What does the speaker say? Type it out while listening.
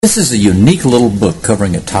This is a unique little book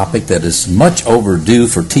covering a topic that is much overdue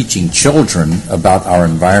for teaching children about our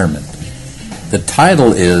environment. The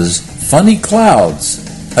title is Funny Clouds,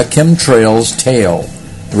 A Chemtrail's Tale,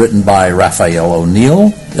 written by Raphaelle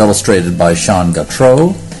O'Neill, illustrated by Sean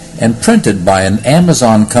Gautreaux, and printed by an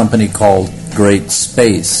Amazon company called Great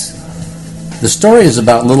Space. The story is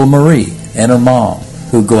about little Marie and her mom,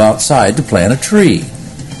 who go outside to plant a tree.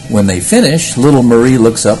 When they finish, little Marie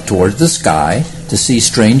looks up towards the sky to see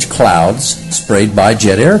strange clouds sprayed by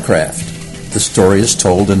jet aircraft. The story is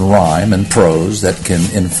told in rhyme and prose that can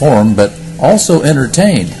inform but also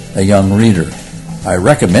entertain a young reader. I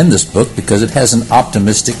recommend this book because it has an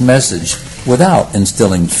optimistic message without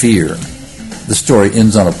instilling fear. The story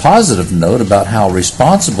ends on a positive note about how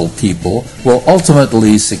responsible people will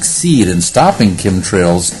ultimately succeed in stopping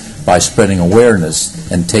chemtrails by spreading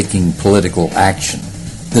awareness and taking political action.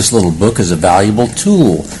 This little book is a valuable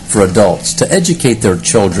tool for adults to educate their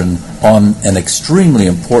children on an extremely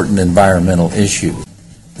important environmental issue.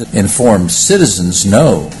 Informed citizens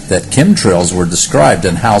know that chemtrails were described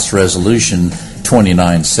in House Resolution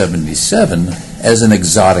 2977 as an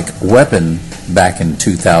exotic weapon back in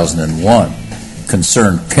 2001.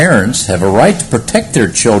 Concerned parents have a right to protect their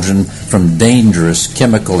children from dangerous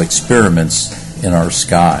chemical experiments in our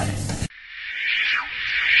sky.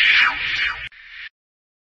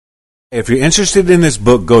 If you're interested in this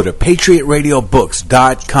book, go to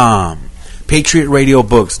patriotradiobooks.com.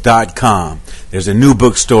 patriotradiobooks.com. There's a new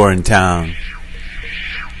bookstore in town.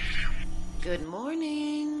 Good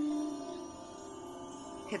morning.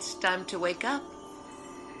 It's time to wake up.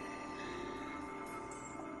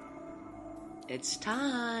 It's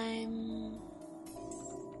time.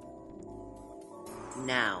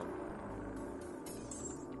 Now.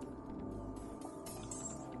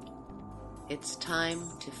 It's time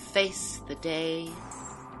to face the day,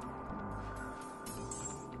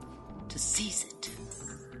 to seize it.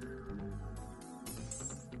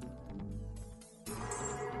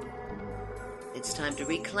 It's time to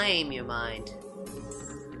reclaim your mind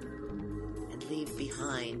and leave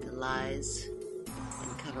behind the lies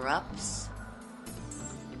and cover-ups.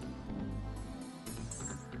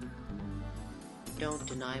 Don't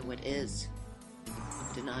deny what is.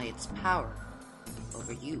 Deny its power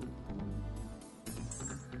over you.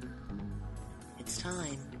 It's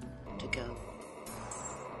time to go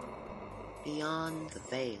beyond the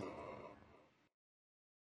veil.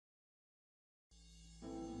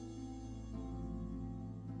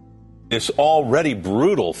 This already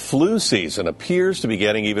brutal flu season appears to be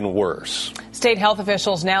getting even worse. State health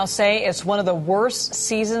officials now say it's one of the worst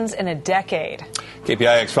seasons in a decade.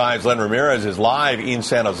 KPIX5's Len Ramirez is live in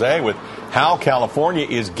San Jose with how California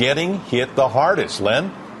is getting hit the hardest.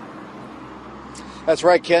 Len? That's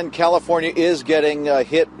right, Ken. California is getting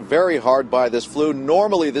hit very hard by this flu.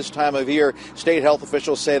 Normally this time of year, state health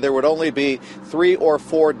officials say there would only be 3 or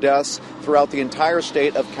 4 deaths throughout the entire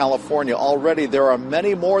state of California. Already there are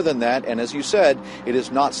many more than that, and as you said, it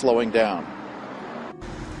is not slowing down.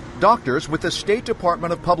 Doctors with the State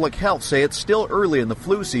Department of Public Health say it's still early in the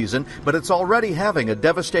flu season, but it's already having a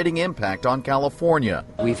devastating impact on California.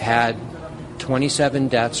 We've had 27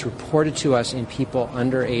 deaths reported to us in people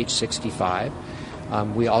under age 65.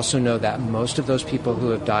 We also know that most of those people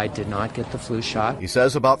who have died did not get the flu shot. He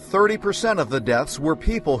says about 30% of the deaths were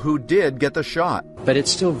people who did get the shot. But it's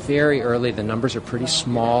still very early. The numbers are pretty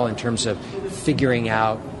small in terms of figuring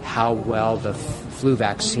out how well the flu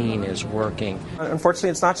vaccine is working.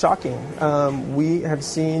 Unfortunately, it's not shocking. We have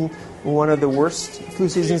seen one of the worst flu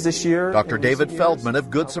seasons this year. Dr. David Feldman of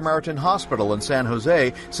Good Samaritan Hospital in San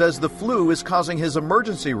Jose says the flu is causing his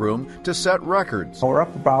emergency room to set records. We're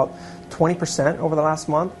up about 20% over the last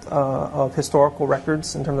month of historical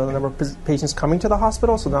records in terms of the number of patients coming to the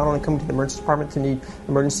hospital. So not only coming to the emergency department to need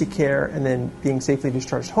emergency care and then being safely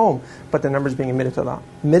discharged home, but the numbers being admitted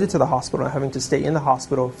to the hospital and having to stay in the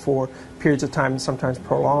hospital for periods of time, sometimes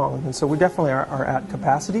prolonged. And so we definitely are at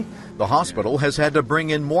capacity. The hospital has had to bring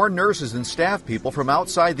in more nurses and staff people from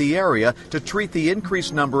outside the area to treat the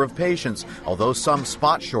increased number of patients, although some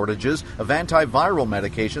spot shortages of antiviral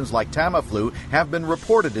medications like Tamiflu have been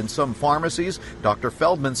reported in some pharmacies. Dr.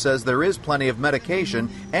 Feldman says there is plenty of medication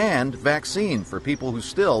and vaccine for people who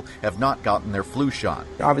still have not gotten their flu shot.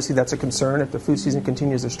 Obviously, that's a concern. If the flu season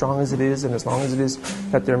continues as strong as it is and as long as it is,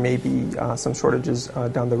 that there may be some shortages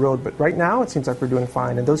down the road. But right now, it seems like we're doing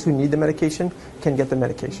fine. And those who need the medication can get the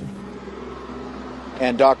medication.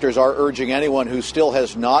 And doctors are urging anyone who still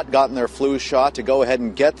has not gotten their flu shot to go ahead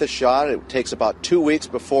and get the shot. It takes about 2 weeks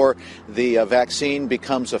before the vaccine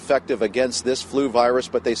becomes effective against this flu virus,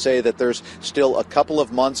 but they say that there's still a couple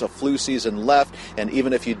of months of flu season left. And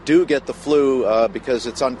even if you do get the flu, because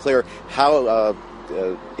it's unclear how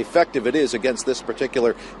effective it is against this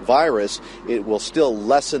particular virus, it will still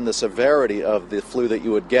lessen the severity of the flu that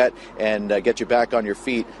you would get and get you back on your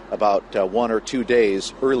feet about 1 or 2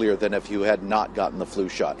 days earlier than if you had not gotten the flu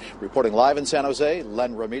shot. Reporting live in San Jose,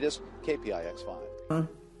 Len Ramirez, KPIX5.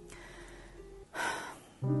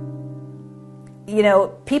 You know,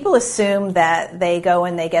 people assume that they go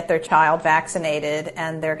and they get their child vaccinated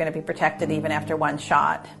and they're going to be protected even after one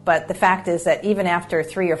shot. But the fact is that even after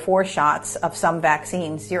 3 or 4 shots of some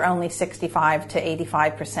vaccines, you're only 65 to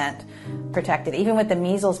 85% protected. Even with the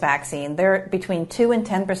measles vaccine, there are between 2 and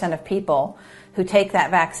 10% of people who take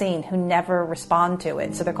that vaccine who never respond to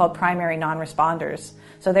it. So they're called primary non-responders.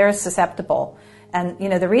 So they're susceptible. And, you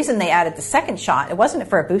know, the reason they added the second shot, it wasn't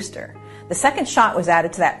for a booster. The second shot was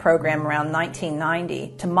added to that program around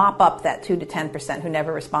 1990 to mop up that 2 to 10% who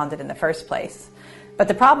never responded in the first place. But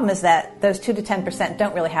the problem is that those 2 to 10%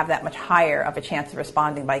 don't really have that much higher of a chance of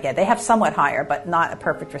responding by getting. They have somewhat higher, but not a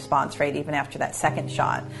perfect response rate even after that second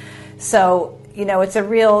shot. So, you know, it's a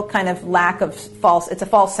real kind of it's a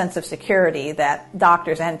false sense of security that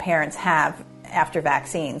doctors and parents have after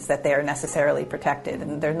vaccines, that they're necessarily protected,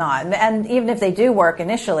 and they're not. And even if they do work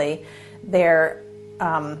initially, there's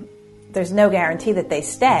no guarantee that they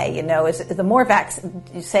stay. You know, the more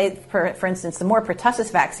you say, for instance, the more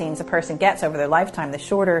pertussis vaccines a person gets over their lifetime, the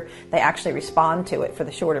shorter they actually respond to it for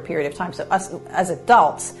the shorter period of time. So us as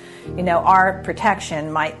adults, you know, our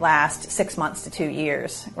protection might last 6 months to 2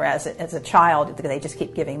 years, whereas as a child, they just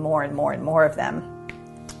keep giving more and more and more of them,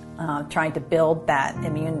 trying to build that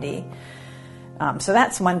immunity. So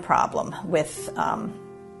that's one problem with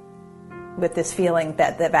this feeling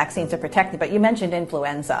that the vaccines are protected. But you mentioned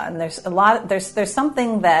influenza, and there's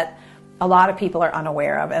something that a lot of people are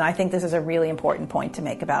unaware of, and I think this is a really important point to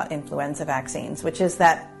make about influenza vaccines, which is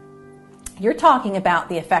that you're talking about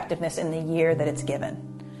the effectiveness in the year that it's given.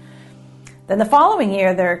 Then the following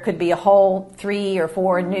year, there could be a whole 3 or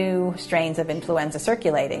 4 new strains of influenza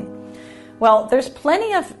circulating. Well, there's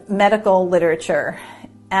plenty of medical literature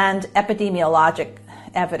and epidemiologic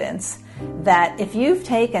evidence that if you've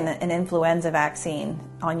taken an influenza vaccine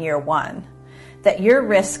on year 1, that your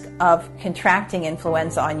risk of contracting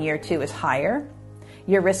influenza on year 2 is higher,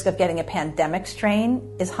 your risk of getting a pandemic strain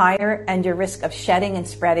is higher, and your risk of shedding and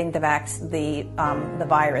spreading the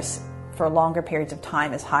virus for longer periods of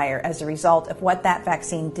time is higher as a result of what that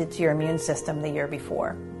vaccine did to your immune system the year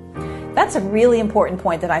before. That's a really important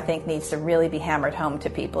point that I think needs to really be hammered home to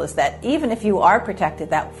people, is that even if you are protected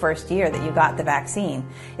that first year that you got the vaccine,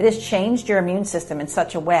 it has changed your immune system in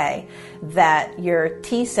such a way that your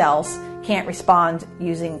T cells can't respond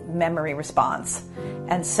using memory response.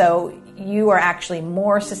 And so you are actually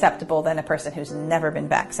more susceptible than a person who's never been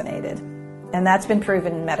vaccinated. And that's been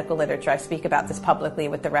proven in medical literature. I speak about this publicly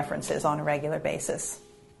with the references on a regular basis.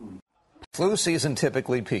 Flu season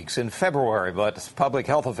typically peaks in February, but public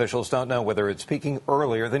health officials don't know whether it's peaking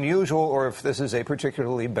earlier than usual or if this is a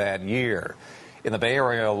particularly bad year. In the Bay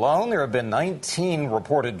Area alone, there have been 19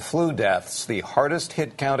 reported flu deaths. The hardest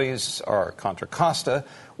hit counties are Contra Costa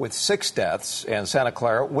with 6 deaths and Santa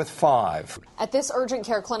Clara with 5. At this urgent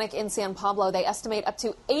care clinic in San Pablo, they estimate up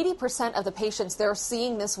to 80% of the patients they're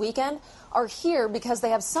seeing this weekend are here because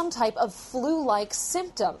they have some type of flu-like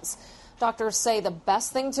symptoms. Doctors say the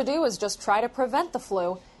best thing to do is just try to prevent the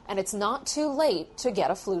flu, and it's not too late to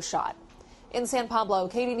get a flu shot. In San Pablo,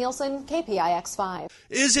 Katie Nielsen, KPIX5.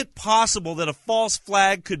 Is it possible that a false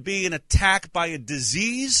flag could be an attack by a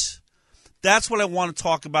disease? That's what I want to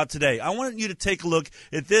talk about today. I want you to take a look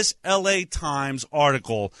at this LA Times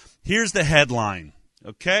article. Here's the headline,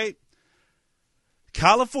 okay?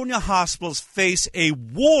 California hospitals face a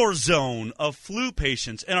war zone of flu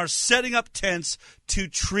patients and are setting up tents to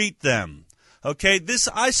treat them. Okay,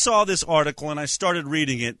 I saw this article and I started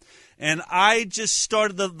reading it, and I just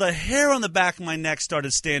started, the hair on the back of my neck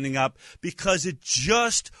started standing up because it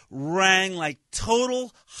just rang like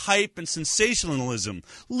total hype and sensationalism.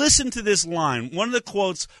 Listen to this line, one of the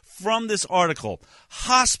quotes from this article.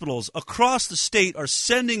 Hospitals across the state are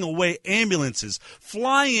sending away ambulances,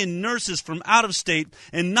 flying in nurses from out of state,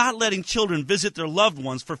 and not letting children visit their loved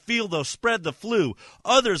ones for fear they'll spread the flu.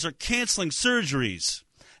 Others are canceling surgeries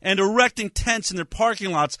and erecting tents in their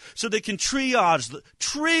parking lots so they can triage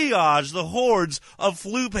the hordes of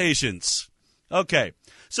flu patients. Okay.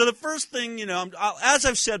 So the first thing, as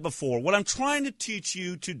I've said before, what I'm trying to teach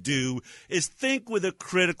you to do is think with a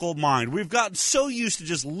critical mind. We've gotten so used to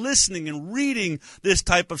just listening and reading this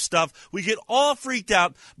type of stuff. We get all freaked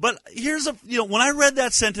out. But here's when I read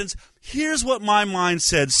that sentence, here's what my mind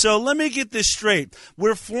said. So let me get this straight.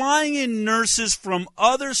 We're flying in nurses from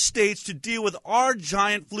other states to deal with our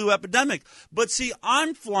giant flu epidemic. But see,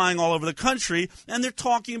 I'm flying all over the country, and they're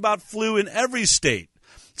talking about flu in every state.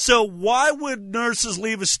 So why would nurses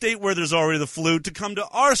leave a state where there's already the flu to come to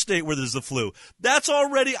our state where there's the flu?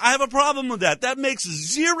 I have a problem with that. That makes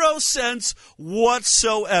zero sense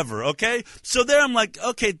whatsoever, okay? So there I'm like,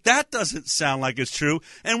 okay, that doesn't sound like it's true.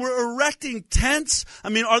 And we're erecting tents? I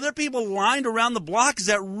mean, are there people lined around the block? Is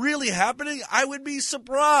that really happening? I would be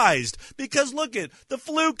surprised. Because look the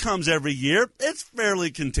flu comes every year. It's fairly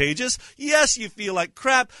contagious. Yes, you feel like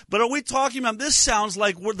crap, but are we talking about, this sounds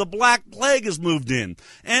like where the Black Plague has moved in.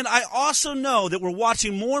 And I also know that we're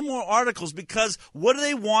watching more and more articles because what do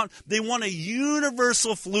they want? They want a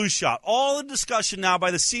universal flu shot. All the discussion now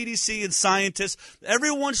by the CDC and scientists,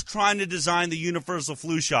 everyone's trying to design the universal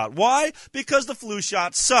flu shot. Why? Because the flu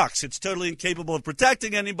shot sucks. It's totally incapable of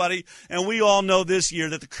protecting anybody, and we all know this year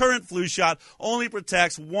that the current flu shot only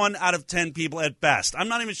protects 1 out of 10 people at best. I'm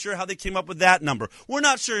not even sure how they came up with that number. We're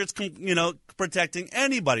not sure it's, protecting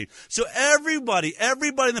anybody. So everybody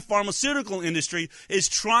in the pharmaceutical industry is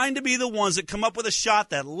trying to be the ones that come up with a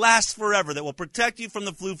shot that lasts forever, that will protect you from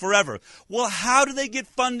the flu forever. Well, how do they get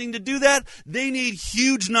funding to do that? They need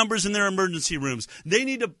huge numbers in their emergency rooms. They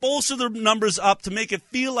need to bolster their numbers up to make it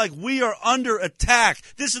feel like we are under attack.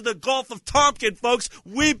 This is the Gulf of Tonkin, folks.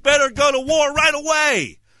 We better go to war right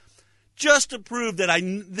away. Just to prove that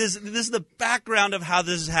this is the background of how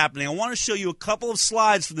this is happening, I want to show you a couple of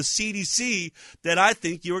slides from the CDC that I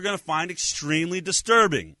think you are going to find extremely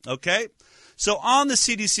disturbing, okay? So on the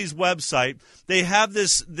CDC's website, they have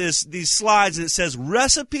these slides, and it says,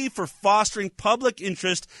 Recipe for Fostering Public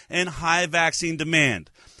Interest and High Vaccine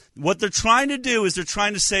Demand. What they're trying to do is they're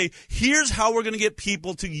trying to say, here's how we're going to get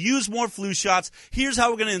people to use more flu shots. Here's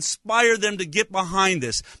how we're going to inspire them to get behind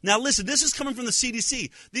this. Now, listen, this is coming from the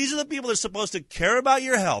CDC. These are the people that are supposed to care about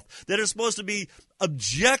your health, that are supposed to be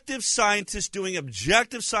objective scientists doing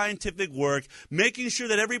objective scientific work, making sure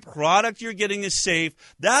that every product you're getting is safe.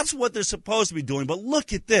 That's what they're supposed to be doing. But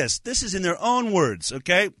look at this. This is in their own words,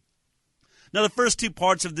 okay? Now, the first two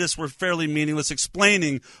parts of this were fairly meaningless,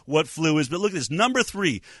 explaining what flu is. But look at this. Number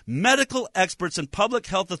 3, medical experts and public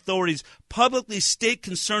health authorities publicly state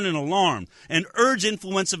concern and alarm and urge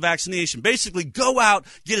influenza vaccination. Basically, go out,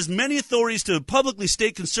 get as many authorities to publicly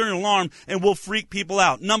state concern and alarm, and we'll freak people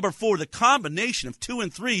out. Number 4, the combination of 2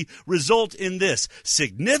 and 3 result in this: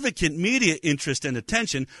 significant media interest and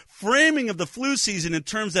attention, framing of the flu season in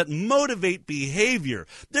terms that motivate behavior.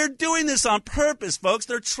 They're doing this on purpose, folks.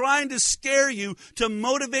 They're trying to scare you to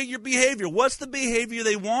motivate your behavior. What's the behavior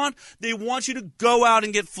they want? They want you to go out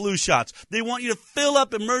and get flu shots. They want you to fill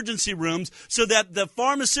up emergency rooms so that the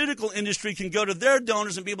pharmaceutical industry can go to their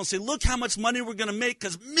donors and be able to say, look how much money we're going to make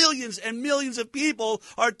because millions and millions of people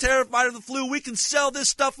are terrified of the flu. We can sell this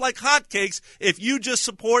stuff like hotcakes if you just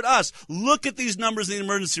support us. Look at these numbers in the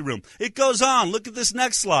emergency room. It goes on. Look at this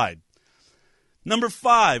next slide. Number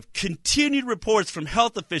 5, continued reports from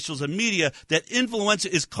health officials and media that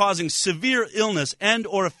influenza is causing severe illness and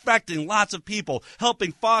or affecting lots of people,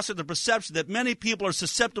 helping foster the perception that many people are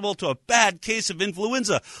susceptible to a bad case of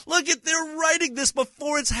influenza. Look at, they're writing this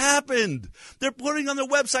before it's happened. They're putting on their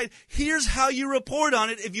website, here's how you report on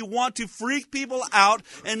it if you want to freak people out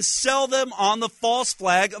and sell them on the false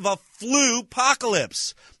flag of a flu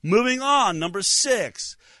apocalypse. Moving on, number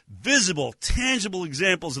 6. Visible, tangible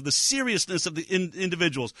examples of the seriousness of the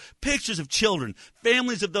individuals, pictures of children,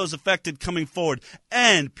 families of those affected coming forward,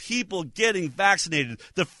 and people getting vaccinated,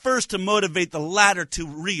 the first to motivate, the latter to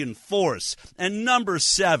reinforce. And number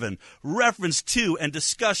 7, reference to and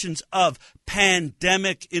discussions of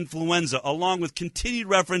pandemic influenza, along with continued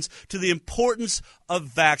reference to the importance of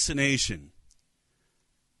vaccination.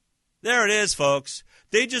 There it is, folks.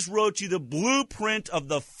 They just wrote you the blueprint of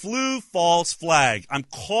the flu false flag. I'm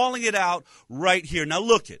calling it out right here. Now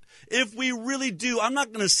look it. If we really do, I'm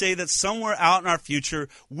not going to say that somewhere out in our future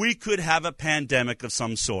we could have a pandemic of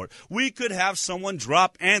some sort. We could have someone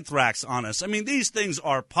drop anthrax on us. I mean, these things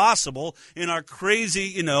are possible in our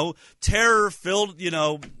crazy, terror-filled,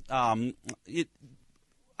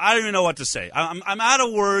 I don't even know what to say. I'm out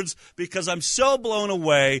of words because I'm so blown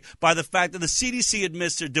away by the fact that the CDC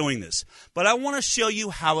admits they're doing this. But I want to show you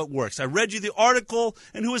how it works. I read you the article,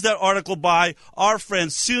 and who is that article by? Our friend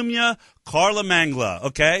Soumya Karlamangla,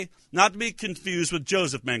 okay? Not to be confused with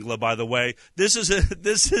Joseph Mengele, by the way. This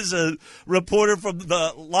is a reporter from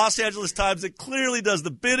the Los Angeles Times that clearly does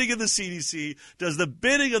the bidding of the CDC, does the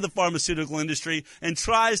bidding of the pharmaceutical industry, and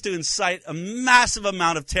tries to incite a massive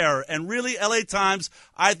amount of terror. And really, LA Times,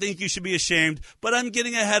 I think you should be ashamed, but I'm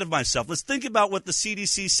getting ahead of myself. Let's think about what the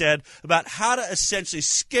CDC said about how to essentially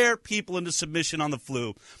scare people into submission on the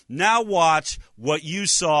flu. Now watch what you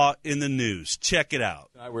saw in the news. Check it out.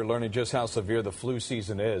 Tonight we're learning just how severe the flu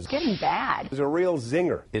season is. Getting bad. It's a real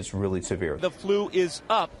zinger. It's really severe. The flu is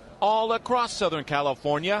up all across Southern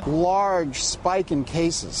California. Large spike in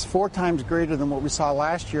cases, 4 times greater than what we saw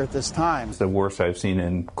last year at this time. It's the worst I've seen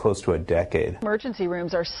in close to a decade. Emergency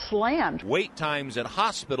rooms are slammed. Wait times at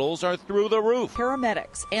hospitals are through the roof.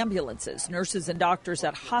 Paramedics, ambulances, nurses, and doctors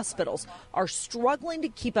at hospitals are struggling to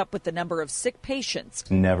keep up with the number of sick patients.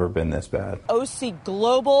 It's never been this bad. OC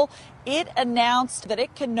Global, it announced that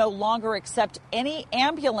it can no longer accept any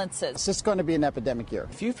ambulances. It's just going to be an epidemic year.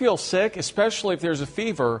 If you feel sick, especially if there's a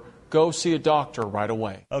fever, go see a doctor right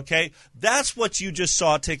away. Okay, that's what you just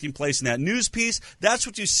saw taking place in that news piece. That's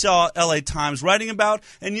what you saw LA Times writing about.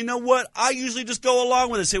 And you know what? I usually just go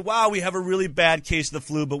along with it, say, wow, we have a really bad case of the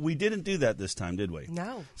flu, but we didn't do that this time, did we?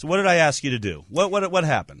 No. So what did I ask you to do? What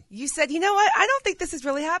happened? You said, you know what? I don't think this is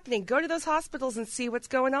really happening. Go to those hospitals and see what's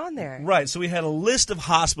going on there. Right. So we had a list of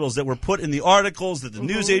hospitals that were put in the articles that the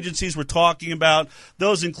news agencies were talking about.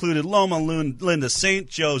 Those included Loma Linda, St.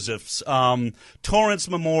 Joseph's, Torrance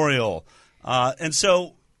Memorial. And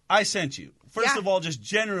so I sent you. First of all, just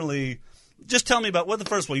generally, just tell me about what the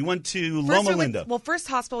first one. You went to Loma Linda. First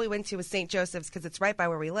hospital we went to was St. Joseph's because it's right by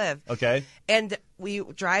where we live. Okay. And we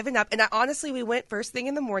driving up, and honestly, we went first thing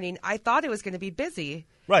in the morning. I thought it was going to be busy.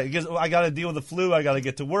 Right, because I got to deal with the flu. I got to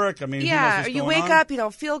get to work. I mean, yeah, you wake up, you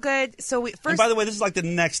don't feel good. So we first. And by the way, this is like the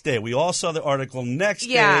next day. We all saw the article. Next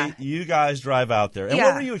day, you guys drive out there. And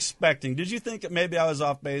what were you expecting? Did you think that maybe I was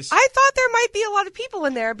off base? I thought there might be a lot of people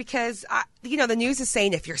in there because, the news is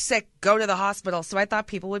saying if you're sick, go to the hospital. So I thought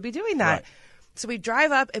people would be doing that. Right. So we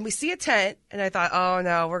drive up and we see a tent, and I thought, oh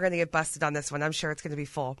no, we're going to get busted on this one. I'm sure it's going to be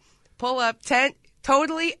full. Pull up, tent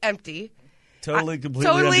totally empty. Completely empty.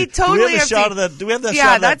 Do we have the shot of that? Do we have that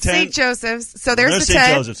shot of that tent? Yeah, that's St. Joseph's. So there's the St.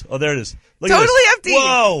 tent. Joseph's. Oh, there it is. Look totally at empty.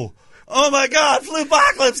 Whoa. Oh, my God.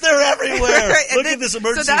 Flu-pocalypse. They're everywhere. Look at this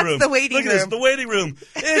emergency room. So that's the waiting room. Look at this. The waiting room.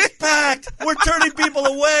 It's packed. We're turning people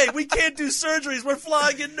away. We can't do surgeries. We're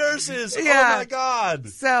flying in nurses. Yeah. Oh, my God.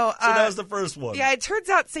 So that was the first one. Yeah, it turns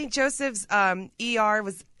out St. Joseph's ER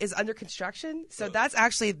is under construction. So that's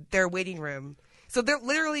actually their waiting room. So there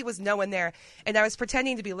literally was no one there. And I was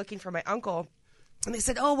pretending to be looking for my uncle. And they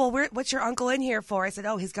said, oh, well, what's your uncle in here for? I said,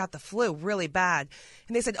 oh, he's got the flu really bad.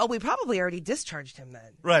 And they said, oh, we probably already discharged him then.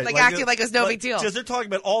 Right. Like acting like it was no big deal. Because they're talking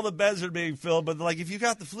about all the beds are being filled, but like if you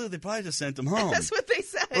got the flu, they probably just sent him home. That's what they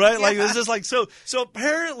said. Right? Like it's just like so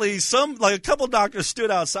apparently a couple doctors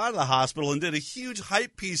stood outside of the hospital and did a huge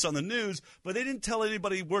hype piece on the news, but they didn't tell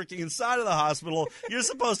anybody working inside of the hospital, you're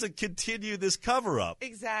supposed to continue this cover up.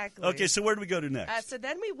 Exactly. Okay, so where do we go to next? So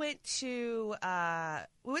then we went to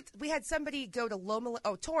we had somebody go to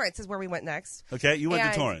Torrance is where we went next. Okay, you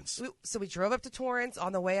went to Torrance. So we drove up to Torrance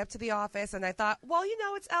on the way up to the office, and I thought, well,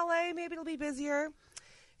 it's L.A., maybe it'll be busier.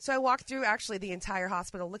 So I walked through, actually, the entire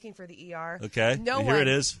hospital looking for the ER. Okay, here it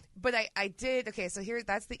is. But I did, okay, so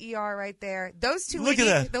that's the ER right there. Those two Look at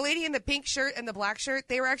that. The lady in the pink shirt and the black shirt,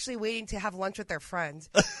 they were actually waiting to have lunch with their friends.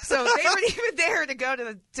 So they weren't even there to go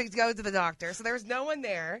to the doctor. So there was no one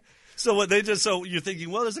there. So you're thinking,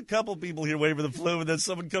 well, there's a couple people here waiting for the flu, and then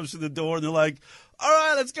someone comes through the door, and they're like, all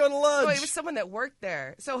right, let's go to lunch. Well, it was someone that worked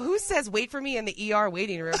there. So who says wait for me in the ER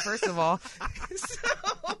waiting room, first of all? So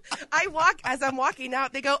as I'm walking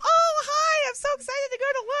out, they go, oh, hi, I'm so excited to go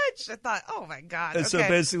to lunch. I thought, oh, my God. And so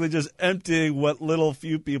basically just emptying what little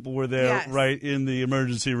few people were there right in the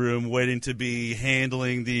emergency room waiting to be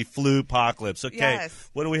handling the flu-pocalypse. Okay, yes.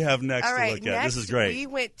 What do we have next to look at? Next, this is great. We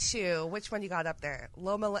went to, which one you got up there?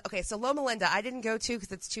 Loma Linda. I didn't go to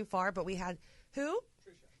because it's too far, but we had who?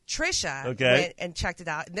 Trisha went and checked it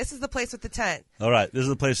out. And this is the place with the tent. All right, this is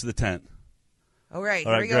the place with the tent. All right,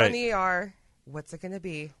 here we go in the ER. What's it going to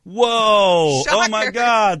be? Whoa! Shocker. Oh, my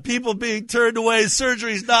God. People being turned away.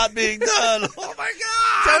 Surgery's not being done. Oh, my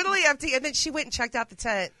God. Totally empty. And then she went and checked out the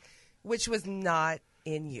tent, which was not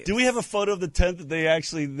in use. Do we have a photo of the tent that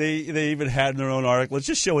they even had in their own article? Let's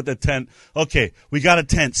just show what the tent. Okay, we got a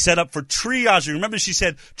tent set up for triaging. Remember, she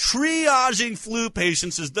said triaging flu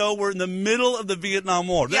patients as though we're in the middle of the Vietnam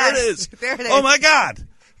War. Yes, there it is. There it is. Oh, my God.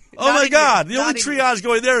 Oh, my God. The only triage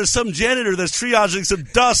going there is some janitor that's triaging some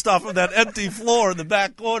dust off of that empty floor in the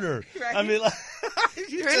back corner. Right. I mean,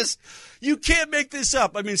 You can't make this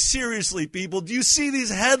up. I mean, seriously, people, do you see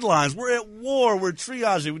these headlines? We're at war. We're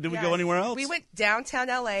triaging. Did we go anywhere else? We went downtown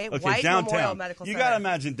L.A., Okay, White downtown. Memorial Medical You Center. got to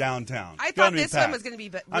imagine downtown. I thought this one was going to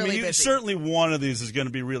be really busy. Certainly one of these is going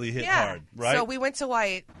to be really hit hard, right? So we went to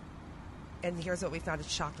White, and here's what we found.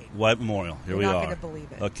 It's shocking. White Memorial. Here we are. You're not going to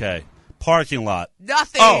believe it. Okay. Parking lot.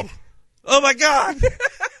 Nothing. Oh my God.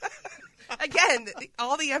 Again,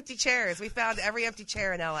 all the empty chairs. We found every empty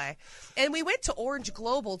chair in L.A. And we went to Orange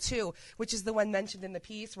Global, too, which is the one mentioned in the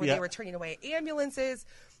piece where they were turning away ambulances,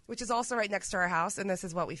 which is also right next to our house, and this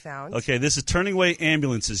is what we found. Okay, this is turning away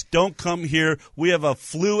ambulances. Don't come here. We have a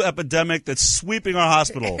flu epidemic that's sweeping our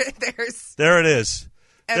hospital. There it is.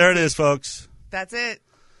 Empty. There it is, folks. That's it.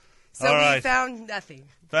 So all we right. found nothing.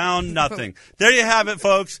 Found nothing. There you have it,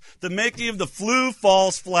 folks. The making of the flu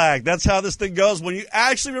false flag. That's how this thing goes when you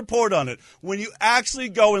actually report on it. When you actually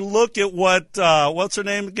go and look at what's her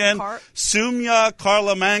name again? Sumya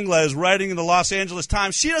Karla Mangla is writing in the Los Angeles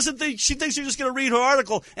Times. She thinks you're just going to read her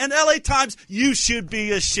article. And LA Times, you should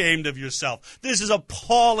be ashamed of yourself. This is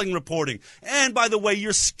appalling reporting. And by the way,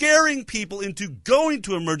 you're scaring people into going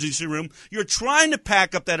to emergency room. You're trying to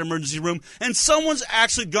pack up that emergency room, and someone's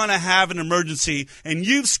actually going to have an emergency, and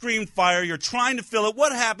you've screamed fire. You're trying to fill it.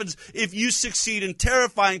 What happens if you succeed in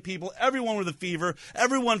terrifying people, everyone with a fever,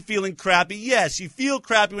 everyone feeling crappy? Yes, you feel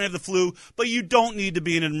crappy when you have the flu, but you don't need to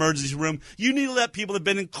be in an emergency room. You need to let people that have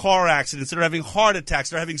been in car accidents, that are having heart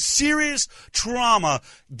attacks, that are having serious trauma,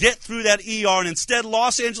 get through that ER. And instead,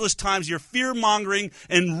 Los Angeles Times, you're fear-mongering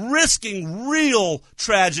and risking real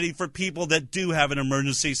tragedy for people that do have an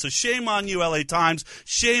emergency. So shame on you, LA Times.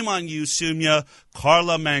 Shame on you, Sumya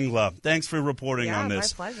Karla Mangla. Thanks for reporting on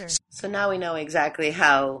this. My pleasure. So now we know exactly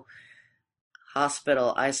how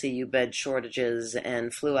hospital ICU bed shortages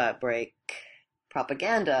and flu outbreak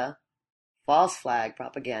propaganda, false flag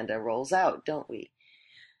propaganda, rolls out, don't we?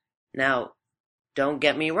 Now, don't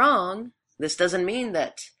get me wrong. This doesn't mean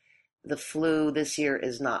that the flu this year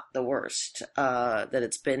is not the worst that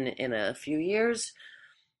it's been in a few years,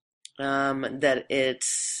 that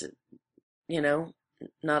it's,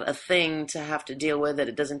 not a thing to have to deal with, that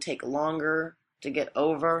it doesn't take longer to get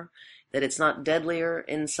over, that it's not deadlier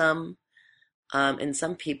in some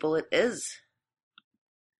people it is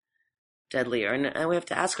deadlier. And we have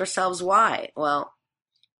to ask ourselves why. Well,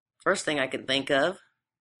 first thing I can think of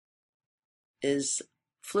is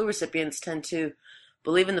flu recipients tend to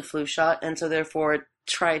believe in the flu shot, and so therefore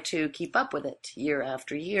try to keep up with it year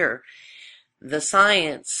after year. The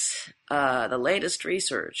science, the latest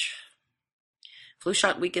research, flu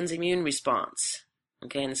shot weakens immune response.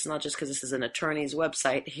 Okay, and it's not just because this is an attorney's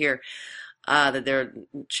website here that they're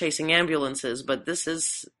chasing ambulances, but this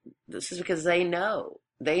is because they know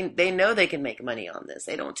they can make money on this.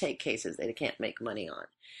 They don't take cases they can't make money on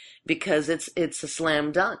because it's a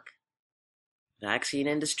slam dunk. Vaccine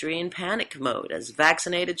industry in panic mode as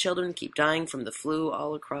vaccinated children keep dying from the flu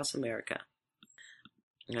all across America.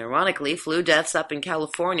 Ironically, flu deaths up in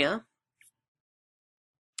California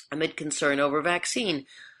amid concern over vaccine.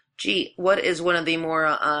 Gee, what is one of the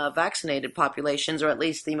more vaccinated populations, or at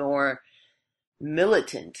least the more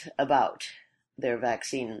militant about their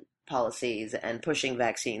vaccine policies and pushing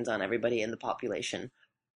vaccines on everybody in the population?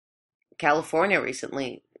 California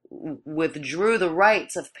recently withdrew the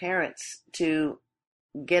rights of parents to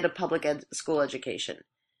get a public school education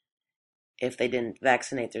if they didn't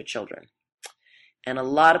vaccinate their children. And a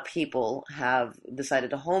lot of people have decided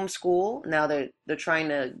to homeschool. Now they're trying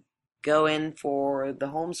to go in for the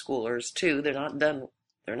homeschoolers too. They're not done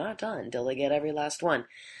until they get every last one.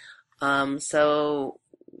 So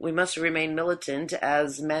we must remain militant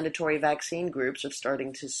as mandatory vaccine groups are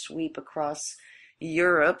starting to sweep across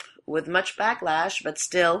Europe with much backlash, but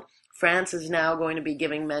still, France is now going to be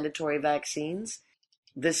giving mandatory vaccines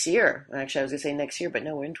this year. Actually, I was going to say next year, but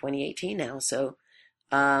no, we're in 2018 now. So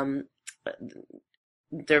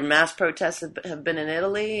their mass protests have been in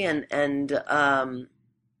Italy, and oh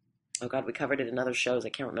God, we covered it in other shows. I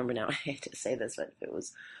can't remember now. I hate to say this, but if it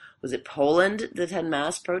was it Poland that had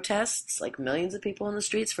mass protests, like millions of people in the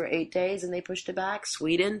streets for 8 days, and they pushed it back?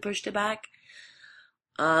 Sweden pushed it back.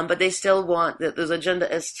 But they still want, those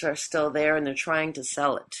agendaists are still there, and they're trying to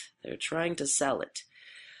sell it.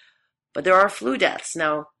 But there are flu deaths.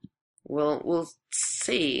 Now, we'll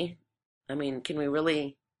see. I mean, can we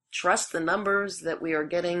really trust the numbers that we are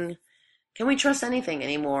getting? Can we trust anything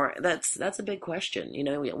anymore? That's a big question. You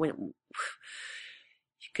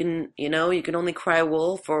can only cry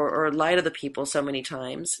wolf or lie to the people so many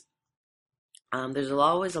times. There's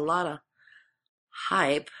always a lot of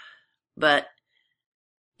hype, but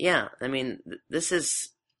yeah, I mean, this is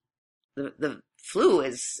the flu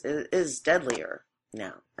is deadlier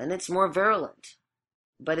now, and it's more virulent,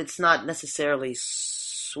 but it's not necessarily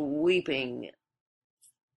sweeping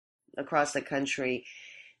across the country,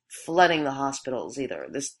 flooding the hospitals either.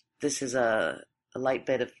 This is a light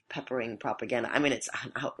bit of peppering propaganda. I mean, it's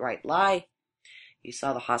an outright lie. You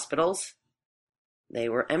saw the hospitals. They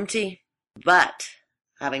were empty. But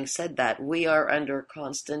having said that, we are under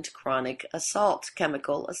constant chronic assault,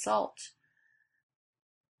 chemical assault.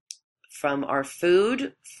 From our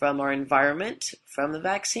food, from our environment, from the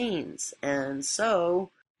vaccines. And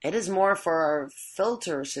so it is more for our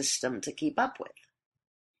filter system to keep up with.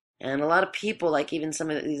 And a lot of people, like even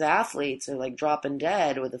some of these athletes, are like dropping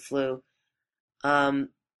dead with the flu. That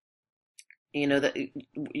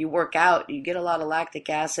you work out, you get a lot of lactic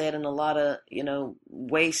acid and a lot of,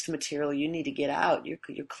 waste material you need to get out.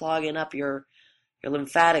 You're clogging up your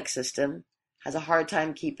lymphatic system, has a hard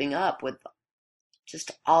time keeping up with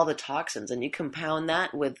just all the toxins. And you compound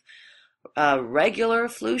that with a regular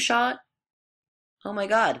flu shot. Oh my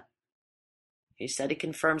God. Your study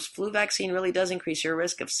confirms flu vaccine really does increase your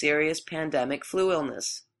risk of serious pandemic flu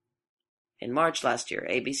illness. In March last year,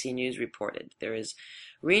 ABC News reported there is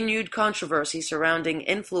renewed controversy surrounding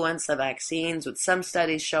influenza vaccines, with some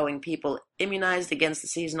studies showing people immunized against the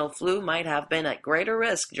seasonal flu might have been at greater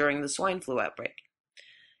risk during the swine flu outbreak.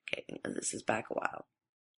 Okay, this is back a while.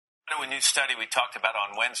 A new study we talked about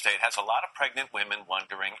on Wednesday, it has a lot of pregnant women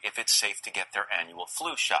wondering if it's safe to get their annual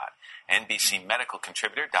flu shot. NBC medical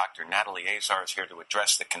contributor Dr. Natalie Azar is here to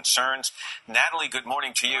address the concerns. Natalie, good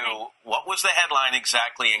morning to you. What was the headline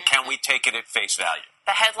exactly, and can we take it at face value?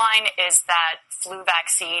 The headline is that flu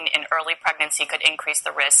vaccine in early pregnancy could increase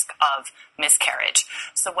the risk of miscarriage.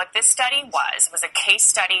 So what this study was a case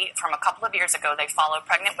study from a couple of years ago. They followed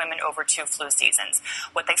pregnant women over 2 flu seasons.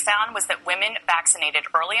 What they found was that women vaccinated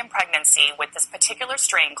early in pregnancy with this particular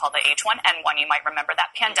strain called the H1N1, you might remember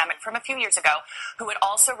that pandemic from a few years ago, who had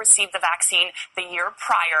also received the vaccine the year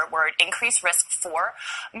prior, where it increased risk for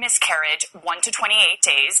miscarriage 1 to 28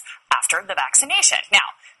 days after the vaccination.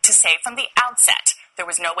 Now, to say from the outset, there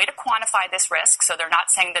was no way to quantify this risk, so they're not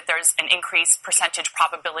saying that there's an increased percentage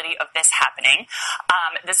probability of this happening.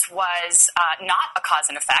 This was not a cause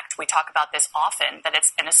and effect. We talk about this often, that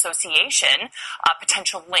it's an association, a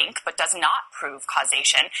potential link, but does not prove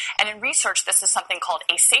causation. And in research, this is something called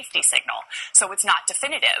a safety signal. So it's not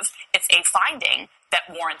definitive. It's a finding that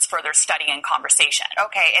warrants further study and conversation.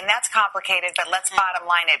 Okay, and that's complicated, but let's bottom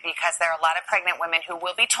line it, because there are a lot of pregnant women who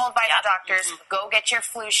will be told by the doctors, go get your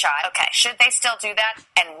flu shot. Okay. Should they still do that,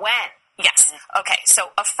 and when? Yes. Okay,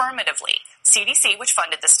 so affirmatively, CDC, which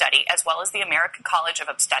funded the study, as well as the American College of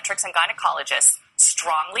Obstetrics and Gynecologists,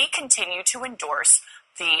 strongly continue to endorse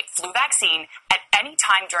the flu vaccine at any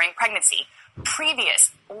time during pregnancy.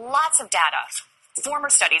 Previous, lots of data, former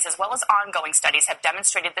studies as well as ongoing studies have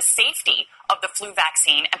demonstrated the safety of the flu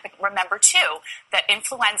vaccine. And remember, too, that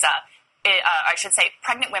influenza,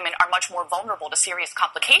 pregnant women are much more vulnerable to serious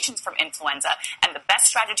complications from influenza. And the best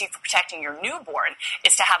strategy for protecting your newborn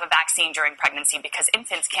is to have a vaccine during pregnancy, because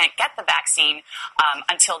infants can't get the vaccine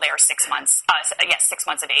until they are 6 months. 6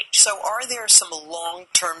 months of age. So are there some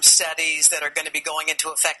long-term studies that are going to be going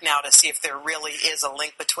into effect now to see if there really is a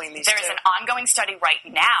link between these two? There is an ongoing study right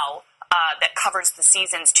now that covers the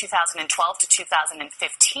seasons 2012 to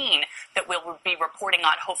 2015 that we'll be reporting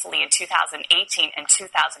on hopefully in 2018 and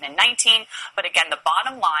 2019. But again, the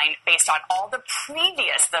bottom line, based on all the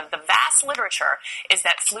previous, the vast literature, is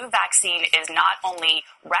that flu vaccine is not only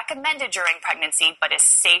recommended during pregnancy, but is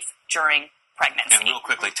safe during pregnancy. And real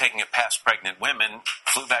quickly, taking it past pregnant women,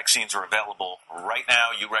 flu vaccines are available right now.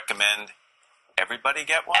 You recommend everybody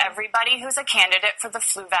get one? Everybody who's a candidate for the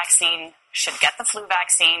flu vaccine should get the flu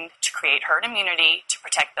vaccine to create herd immunity to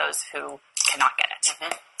protect those who cannot get it.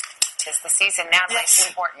 Mm-hmm. 'Tis the season now. That's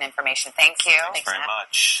important information. Thank you. Thanks very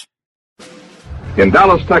much. In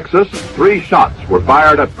Dallas, Texas, 3 shots were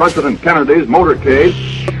fired at President Kennedy's motorcade.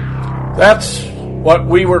 That's what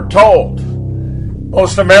we were told.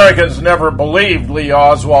 Most Americans never believed Lee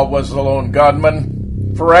Oswald was the lone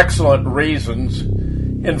gunman, for excellent reasons.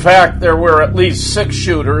 In fact, there were at least 6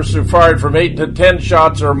 shooters who fired from 8 to 10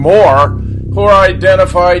 shots or more who are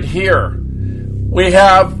identified here. We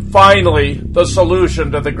have, finally, the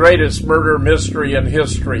solution to the greatest murder mystery in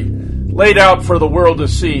history, laid out for the world to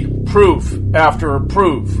see, proof after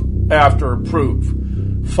proof after proof.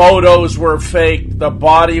 Photos were faked, the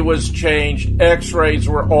body was changed, x-rays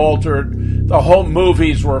were altered, the home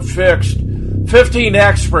movies were fixed. 15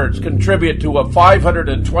 experts contribute to a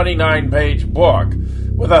 529-page book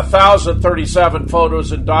with 1,037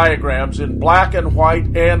 photos and diagrams in black and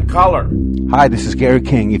white and color. Hi, this is Gary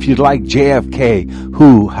King. If you'd like JFK,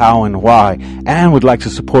 who, how, and why, and would like to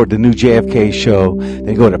support the new JFK show,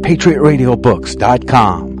 then go to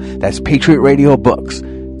patriotradiobooks.com. That's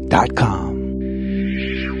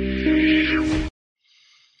patriotradiobooks.com.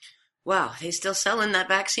 Wow, they still selling that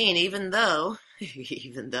vaccine, even though,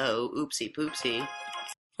 oopsie poopsie,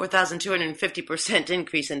 4,250%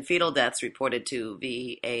 increase in fetal deaths reported to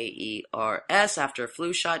VAERS after a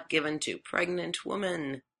flu shot given to pregnant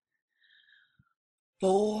women.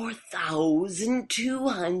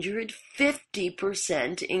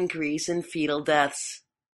 4,250% increase in fetal deaths.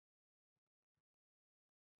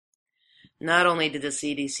 Not only did the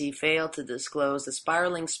CDC fail to disclose the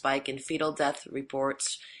spiraling spike in fetal death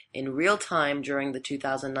reports in real time during the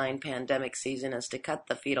 2009 pandemic season as to cut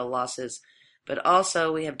the fetal losses, but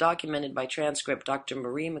also we have documented by transcript Dr.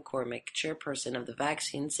 Marie McCormick, chairperson of the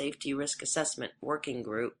Vaccine Safety Risk Assessment Working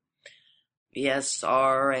Group,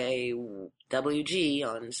 VSRAWG,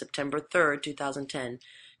 on September 3rd, 2010,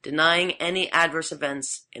 denying any adverse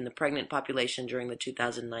events in the pregnant population during the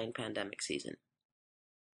 2009 pandemic season.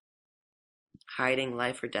 Hiding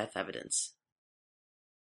life or death evidence.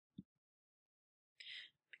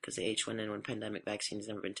 Because the H1N1 pandemic vaccine has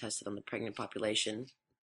never been tested on the pregnant population.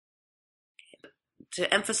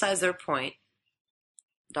 To emphasize their point,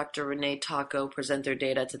 Dr. Renee Taco present their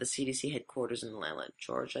data to the CDC headquarters in Atlanta,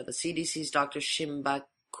 Georgia. The CDC's Dr.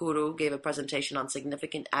 Shimbakuru gave a presentation on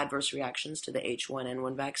significant adverse reactions to the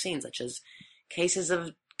H1N1 vaccine, such as cases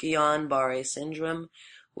of Guillain-Barré syndrome,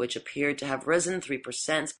 which appeared to have risen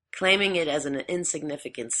 3%, claiming it as an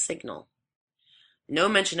insignificant signal. No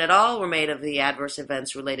mention at all were made of the adverse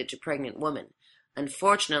events related to pregnant women.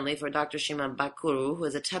 Unfortunately for Dr. Shimbakuru,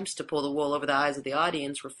 whose attempts to pull the wool over the eyes of the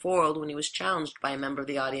audience were foiled when he was challenged by a member of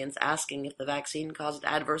the audience asking if the vaccine caused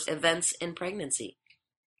adverse events in pregnancy.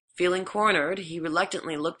 Feeling cornered, he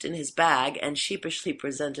reluctantly looked in his bag and sheepishly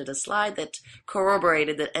presented a slide that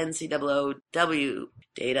corroborated the NCOW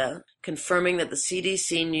data, confirming that the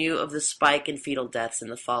CDC knew of the spike in fetal deaths in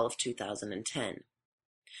the fall of 2010.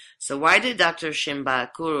 So why did Dr.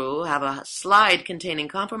 Shimbakuru have a slide containing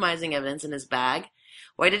compromising evidence in his bag?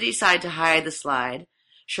 Why did he decide to hide the slide?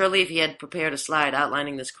 Surely if he had prepared a slide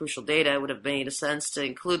outlining this crucial data, it would have made sense to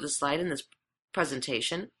include the slide in this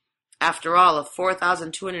presentation. After all, a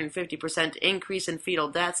 4,250% increase in fetal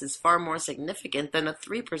deaths is far more significant than a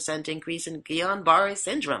 3% increase in Guillain-Barré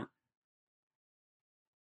syndrome.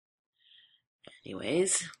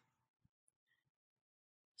 Anyways,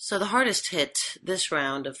 so the hardest hit this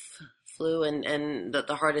round of flu and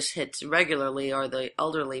the hardest hit regularly are the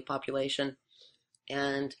elderly population,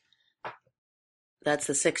 and that's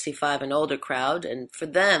the 65 and older crowd, and for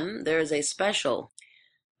them there is a special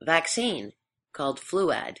vaccine called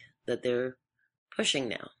Fluad that they're pushing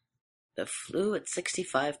now. The flu at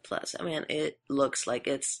 65 plus. I mean, it looks like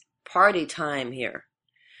it's party time here.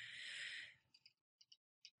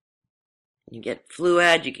 You get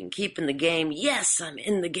Fluad, you can keep in the game. Yes, I'm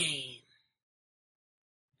in the game.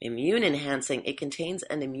 Immune enhancing. It contains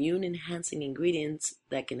an immune enhancing ingredient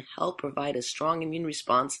that can help provide a strong immune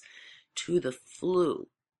response to the flu.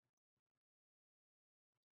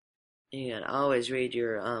 You gotta always read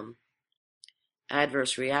your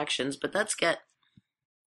adverse reactions, but let's get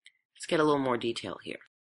a little more detail here.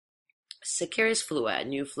 Seqirus Fluad,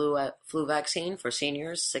 new flu vaccine for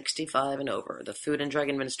seniors 65 and over. The Food and Drug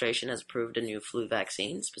Administration has approved a new flu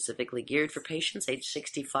vaccine specifically geared for patients aged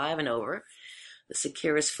 65 and over. The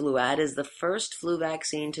Seqirus Fluad is the first flu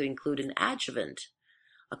vaccine to include an adjuvant,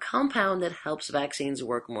 a compound that helps vaccines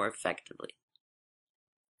work more effectively.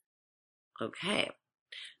 Okay,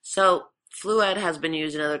 so Fluad has been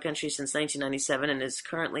used in other countries since 1997 and is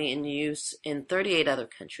currently in use in 38 other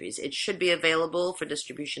countries. It should be available for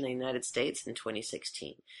distribution in the United States in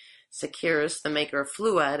 2016. Seqirus, the maker of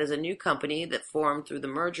Fluad, is a new company that formed through the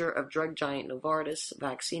merger of drug giant Novartis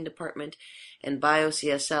Vaccine Department and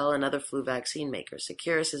BioCSL, and other flu vaccine makers.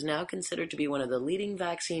 Seqirus is now considered to be one of the leading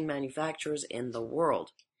vaccine manufacturers in the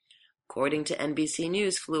world. According to NBC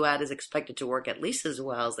News, Fluad is expected to work at least as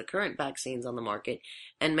well as the current vaccines on the market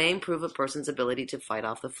and may improve a person's ability to fight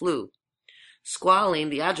off the flu. Squalene,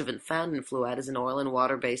 the adjuvant found in Fluad, is an oil and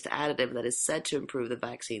water-based additive that is said to improve the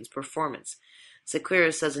vaccine's performance.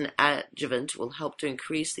 Seqirus says an adjuvant will help to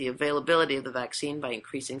increase the availability of the vaccine by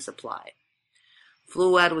increasing supply.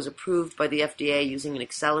 Fluad was approved by the FDA using an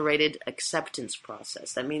accelerated acceptance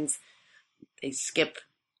process. That means they skip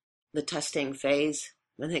the testing phase.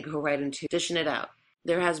 Then they go right into dishing it out.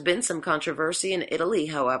 There has been some controversy in Italy,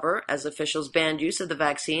 however, as officials banned use of the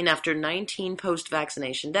vaccine after 19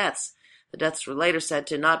 post-vaccination deaths. The deaths were later said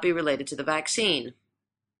to not be related to the vaccine.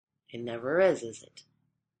 It never is it?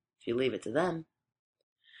 if you leave it to them.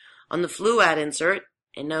 On the Fluad insert,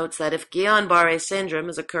 it notes that if Guillain-Barré syndrome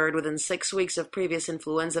has occurred within 6 weeks of previous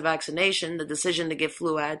influenza vaccination, the decision to give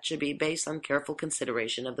Fluad should be based on careful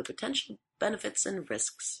consideration of the potential benefits and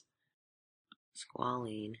risks.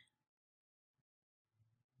 Squalene.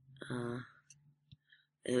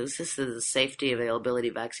 This is the safety, availability,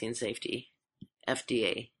 vaccine safety,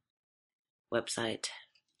 FDA website.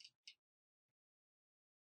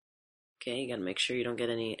 Okay, you gotta make sure you don't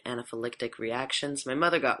get any anaphylactic reactions. My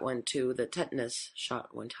mother got one too, the tetanus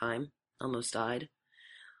shot one time. Almost died.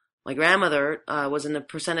 My grandmother was in the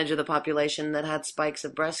percentage of the population that had spikes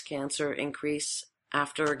of breast cancer increase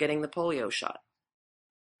after getting the polio shot.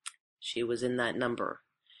 She was in that number.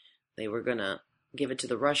 They were gonna give it to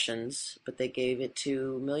the Russians, but they gave it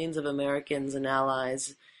to millions of Americans and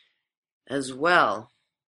allies as well.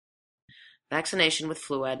 Vaccination with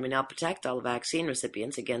Fluad may not protect all vaccine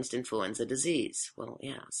recipients against influenza disease. Well,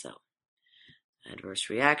 yeah, so adverse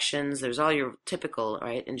reactions, there's all your typical,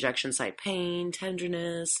 right? Injection site pain,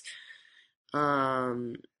 tenderness,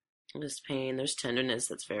 there's pain, there's tenderness,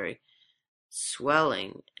 that's very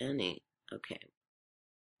swelling, okay.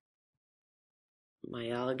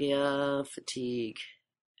 Myalgia, fatigue,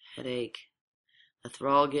 headache,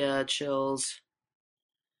 arthralgia, chills,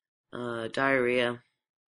 diarrhea,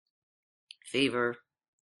 fever,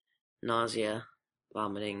 nausea,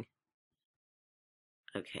 vomiting.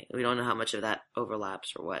 Okay, we don't know how much of that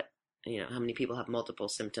overlaps or what. How many people have multiple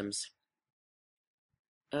symptoms.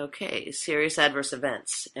 Okay, serious adverse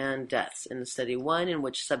events and deaths. In the study 1, in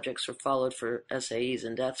which subjects were followed for SAEs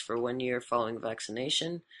and deaths for 1 year following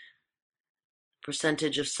vaccination,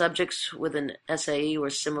 percentage of subjects with an SAE were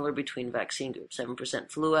similar between vaccine groups.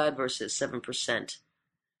 7% Fluad versus 7%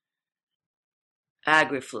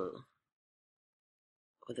 Agriflu.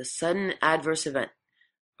 With a sudden adverse event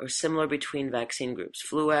or similar between vaccine groups,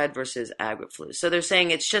 Fluad versus Agriflu. So they're saying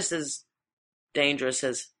it's just as dangerous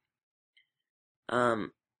as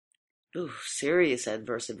serious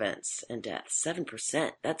adverse events and deaths.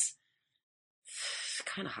 7%. That's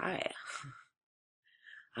kind of high.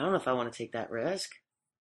 I don't know if I want to take that risk.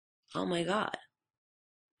 Oh my God.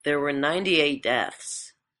 There were 98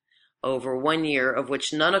 deaths over 1 year, of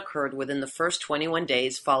which none occurred within the first 21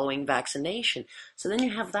 days following vaccination. So then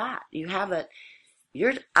you have that. You have it.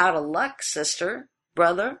 You're out of luck, sister,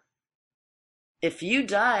 brother. If you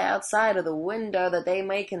die outside of the window that they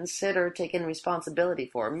may consider taking responsibility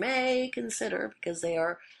for, because they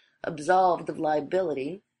are absolved of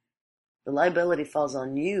liability, the liability falls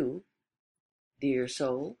on you, dear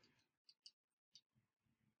soul.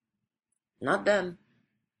 Not them.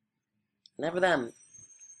 Never them.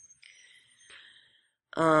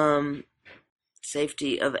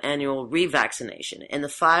 Safety of annual revaccination. In the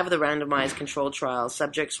 5 of the randomized controlled trials,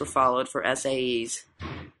 subjects were followed for SAEs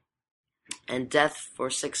and death for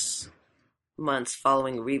 6 months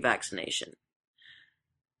following revaccination.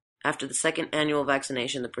 After the second annual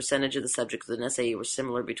vaccination, the percentage of the subjects with an SAE were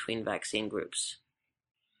similar between vaccine groups.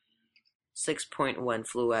 6.1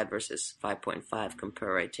 Fluad versus 5.5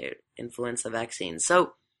 comparator influenza vaccines.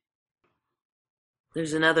 So,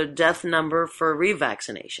 there's another death number for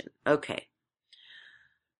revaccination. Okay.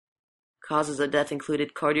 Causes of death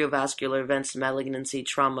included cardiovascular events, malignancy,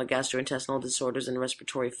 trauma, gastrointestinal disorders, and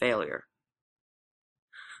respiratory failure.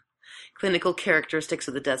 Clinical characteristics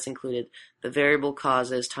of the deaths included the variable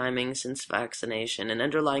causes, timing since vaccination, and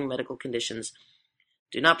underlying medical conditions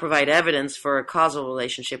do not provide evidence for a causal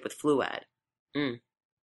relationship with Fluad.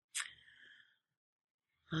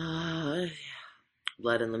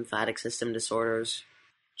 Blood and lymphatic system disorders,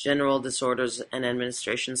 general disorders and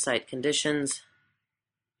administration site conditions,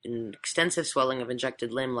 extensive swelling of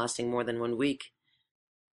injected limb lasting more than 1 week,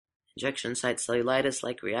 injection site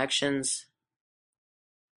cellulitis-like reactions,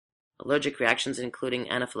 allergic reactions including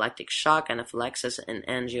anaphylactic shock, anaphylaxis, and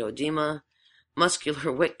angioedema,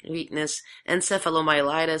 muscular weakness,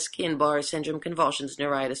 encephalomyelitis, Guillain-Barré syndrome, convulsions,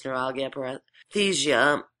 neuritis, neuralgia,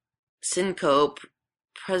 paresthesia, syncope,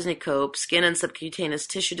 presyncope, skin and subcutaneous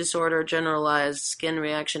tissue disorder, generalized skin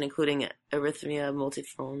reaction including erythema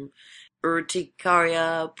multiforme,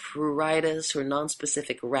 urticaria, pruritus, or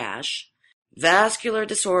nonspecific rash, vascular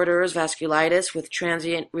disorders, vasculitis with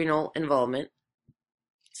transient renal involvement.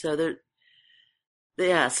 So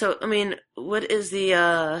what is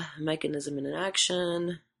the mechanism in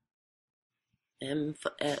action?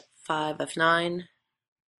 M5F9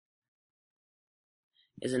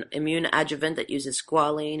 is an immune adjuvant that uses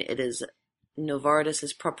squalene. It is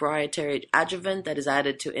Novartis' proprietary adjuvant that is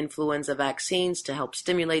added to influenza vaccines to help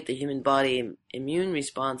stimulate the human body immune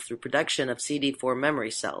response through production of CD4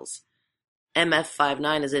 memory cells.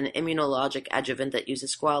 MF59 is an immunologic adjuvant that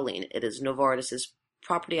uses squalene. It is Novartis'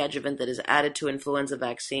 property adjuvant that is added to influenza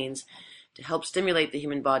vaccines to help stimulate the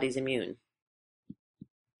human body's immune.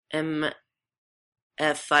 MF59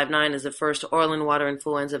 is the first oil and water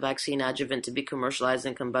influenza vaccine adjuvant to be commercialized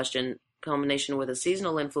in combination with a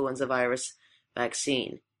seasonal influenza virus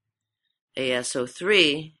vaccine.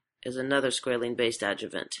 AS03 is another squalene-based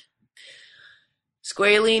adjuvant.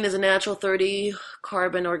 Squalene is a natural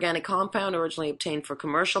 30-carbon organic compound originally obtained for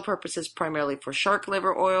commercial purposes, primarily for shark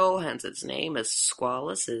liver oil, hence its name, as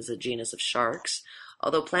squalus is a genus of sharks.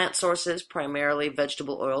 Although plant sources, primarily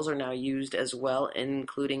vegetable oils, are now used as well,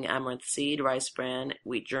 including amaranth seed, rice bran,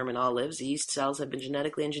 wheat germ, and olives, yeast cells have been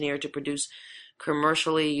genetically engineered to produce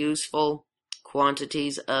commercially useful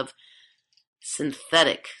quantities of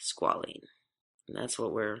synthetic squalene. And that's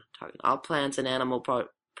what we're talking about. All plants and animals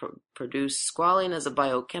produce squalene as a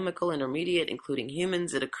biochemical intermediate, including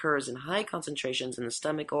humans. It occurs in high concentrations in the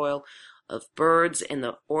stomach oil of birds in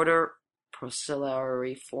the order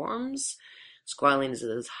Procellariiformes. Squalene is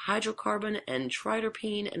a hydrocarbon and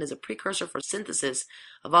triterpene and is a precursor for synthesis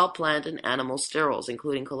of all plant and animal sterols,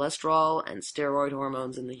 including cholesterol and steroid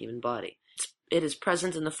hormones in the human body. It is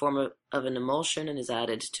present in the form of an emulsion and is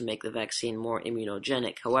added to make the vaccine more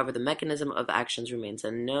immunogenic. However, the mechanism of actions remains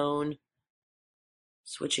unknown,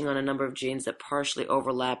 switching on a number of genes that partially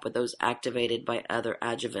overlap with those activated by other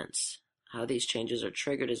adjuvants. How these changes are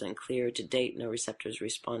triggered is unclear. To date, no receptors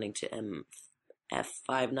responding to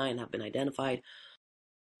MF59 have been identified.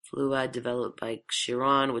 Fluad developed by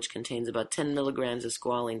Chiron, which contains about 10 milligrams of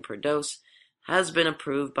squalene per dose, has been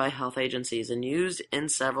approved by health agencies and used in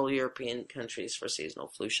several European countries for seasonal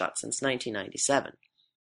flu shots since 1997.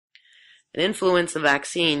 An influenza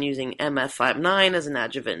vaccine using MF59 as an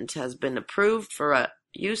adjuvant has been approved for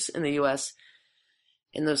use in the U.S.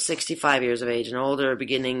 in those 65 years of age and older,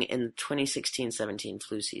 beginning in the 2016-17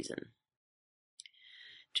 flu season.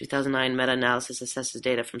 2009 meta-analysis assesses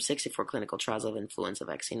data from 64 clinical trials of influenza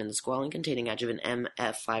vaccine and the squalene-containing adjuvant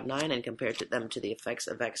MF59 and compared them to the effects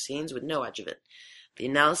of vaccines with no adjuvant. The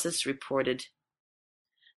analysis reported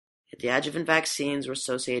that the adjuvant vaccines were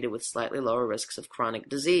associated with slightly lower risks of chronic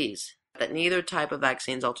disease, that neither type of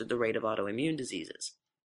vaccines altered the rate of autoimmune diseases.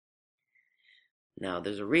 Now,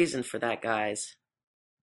 there's a reason for that, guys.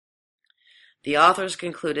 The authors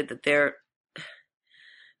concluded that their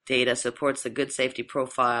data supports the good safety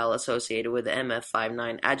profile associated with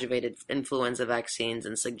MF59 adjuvanted influenza vaccines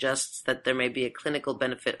and suggests that there may be a clinical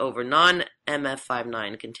benefit over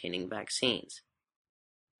non-MF59 containing vaccines.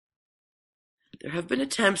 There have been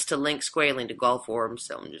attempts to link squalene to Gulf War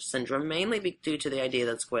syndrome, mainly due to the idea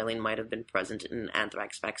that squalene might have been present in an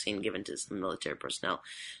anthrax vaccine given to some military personnel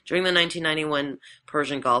during the 1991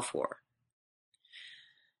 Persian Gulf War.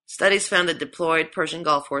 Studies found that deployed Persian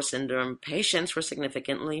Gulf War syndrome patients were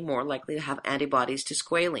significantly more likely to have antibodies to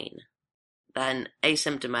squalene than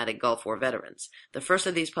asymptomatic Gulf War veterans. The first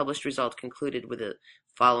of these published results concluded with the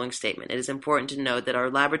following statement: "It is important to note that our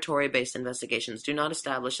laboratory-based investigations do not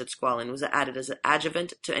establish that squalene was added as an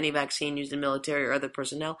adjuvant to any vaccine used in military or other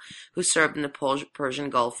personnel who served in the Persian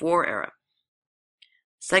Gulf War era."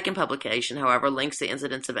 Second publication, however, links the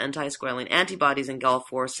incidence of anti-squalene antibodies in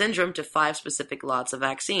Gulf War syndrome to 5 specific lots of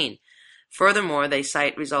vaccine. Furthermore, they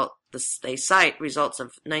cite results of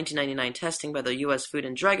 1999 testing by the U.S. Food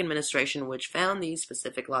and Drug Administration, which found these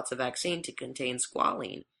specific lots of vaccine to contain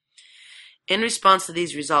squalene. In response to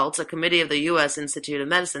these results, a committee of the U.S. Institute of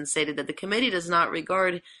Medicine stated that the committee does not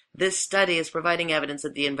regard this study as providing evidence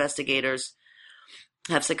that the investigators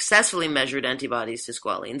have successfully measured antibodies to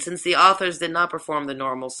squalene, since the authors did not perform the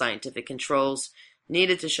normal scientific controls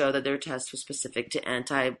needed to show that their test was specific to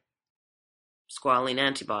anti-squalene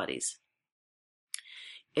antibodies.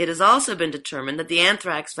 It has also been determined that the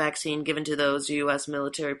anthrax vaccine given to those U.S.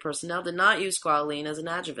 military personnel did not use squalene as an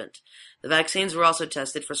adjuvant. The vaccines were also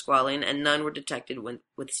tested for squalene, and none were detected with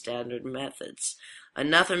standard methods.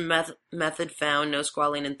 Another method found no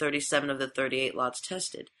squalene in 37 of the 38 lots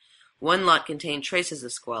tested. One lot contained traces of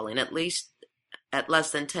squalene, at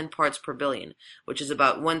less than 10 parts per billion, which is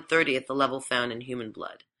about 1/30th the level found in human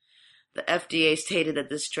blood. The FDA stated that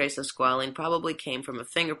this trace of squalene probably came from a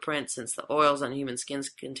fingerprint, since the oils on human skins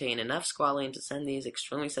contain enough squalene to send these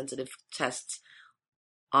extremely sensitive tests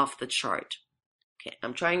off the chart. Okay,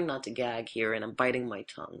 I'm trying not to gag here, and I'm biting my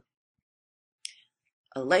tongue.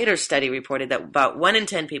 A later study reported that about 1 in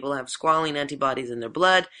 10 people have squalene antibodies in their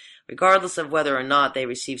blood, regardless of whether or not they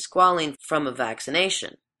receive squalene from a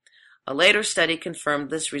vaccination. A later study confirmed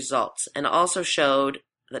this result and also showed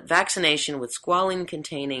that vaccination with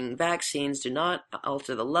squalene-containing vaccines do not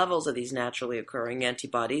alter the levels of these naturally occurring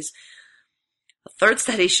antibodies, A third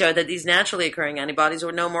study showed that these naturally occurring antibodies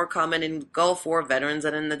were no more common in Gulf War veterans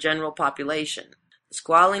than in the general population. The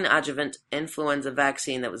squalene adjuvant influenza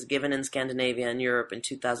vaccine that was given in Scandinavia and Europe in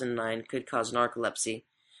 2009 could cause narcolepsy,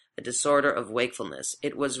 a disorder of wakefulness.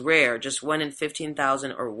 It was rare, just 1 in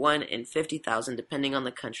 15,000 or 1 in 50,000 depending on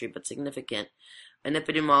the country, but significant. An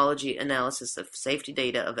epidemiology analysis of safety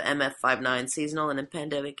data of MF59 seasonal and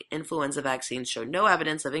pandemic influenza vaccines showed no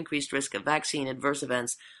evidence of increased risk of vaccine adverse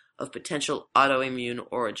events of potential autoimmune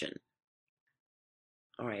origin.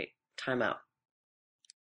 All right, time out.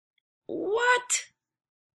 What?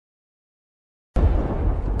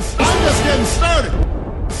 I'm just getting started.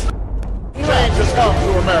 Change has come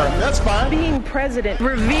to America. That's fine. Being president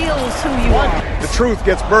reveals who you are. The truth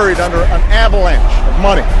gets buried under an avalanche of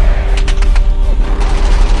money.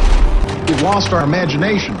 We've lost our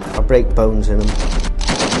imagination. I break bones in them. We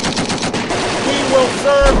will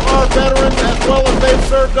serve our veterans as well as they've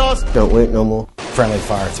served us. Don't wait no more. Friendly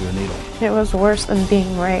fire through a needle. It was worse than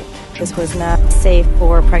being raped. This was not safe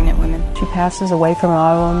for pregnant women. She passes away from an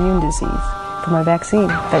autoimmune disease, from a vaccine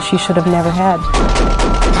that she should have never had.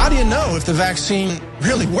 How do you know if the vaccine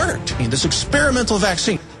really worked? I mean, this experimental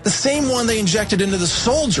vaccine, the same one they injected into the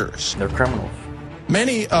soldiers. They're criminals.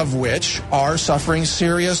 Many of which are suffering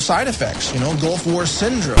serious side effects, Gulf War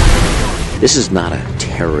syndrome. This is not a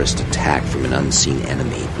terrorist attack from an unseen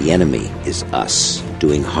enemy. The enemy is us,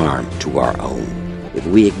 doing harm to our own. If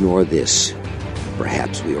we ignore this,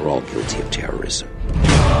 perhaps we are all guilty of terrorism.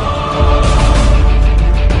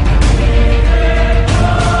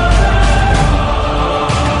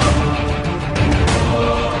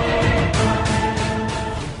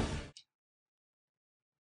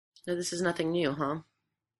 So this is nothing new, huh?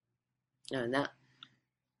 No.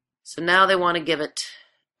 So now they want to give it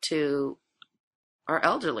to our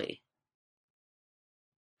elderly.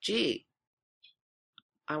 Gee,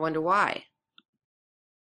 I wonder why.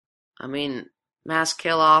 I mean, mass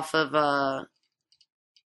kill off of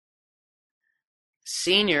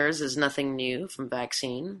seniors is nothing new from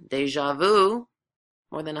vaccine. Deja vu.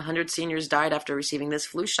 More than 100 seniors died after receiving this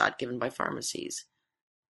flu shot given by pharmacies.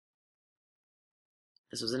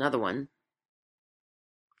 This was another one.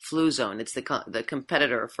 Flu Zone. It's the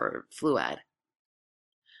competitor for Fluad.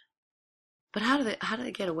 But how do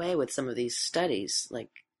they get away with some of these studies, like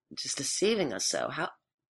just deceiving us so? How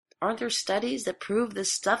aren't there studies that prove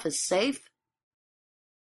this stuff is safe? It's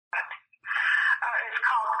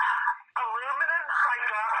called aluminum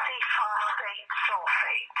hydroxyphosphate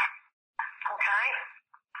sulfate. Okay?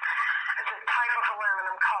 It's a type of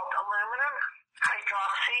aluminum called aluminum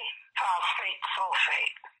hydroxyphosphate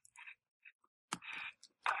sulfate.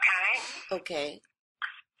 Okay?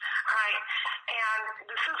 Right. And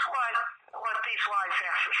this is what these wise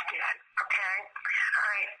asses did. Okay? All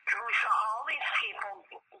right. We saw all these people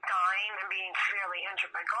dying and being severely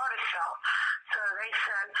injured by Gardasil. So they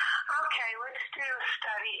said, okay, let's do a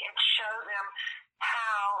study and show them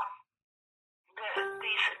how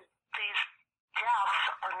these deaths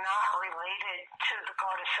are not related to the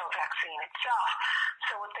Gardasil vaccine itself.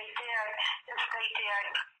 So what they did is they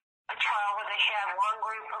did a trial where they had one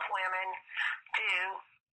group of women do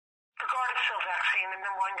the Gardasil vaccine and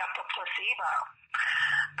then one got the placebo.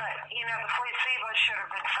 But, the placebo should have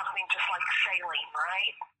been something just like saline,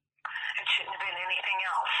 right? It shouldn't have been anything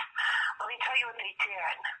else. Let me tell you what they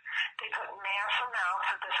did. They put mass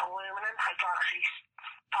amounts of this aluminum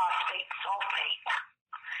hydroxyphosphate sulfate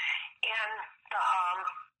in the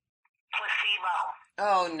placebo.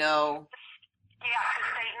 Oh, no. Yeah, because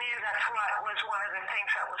they knew that's what was one of the things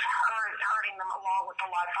that was hurting them along with the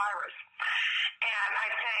live virus. And I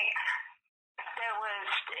think there was,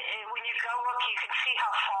 when you go look, you can see how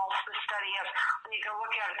false the study is. When you go look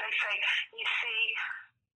at it, they say, you see,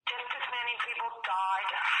 just as many people died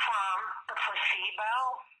from the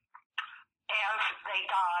placebo as they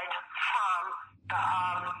died from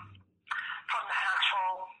the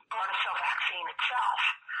actual Gardasil vaccine itself.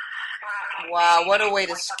 Wow, what a way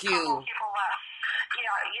to skew.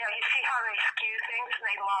 Yeah, you see how they skew things and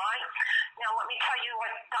they lie? Now, let me tell you what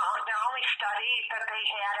the only study that they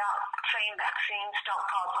had out saying vaccines don't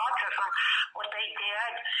cause autism, what they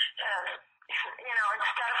did is,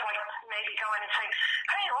 instead of maybe going and saying,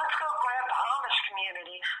 hey, let's go grab the Amish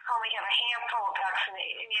community, only have a handful of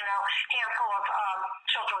handful of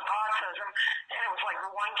children with autism, and it was like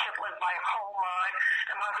one kid lived by a coal mine,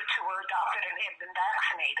 and the other two were adopted and had been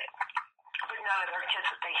vaccinated. But none of their kids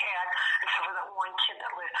that they had, except for that one child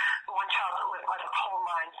that lived by the coal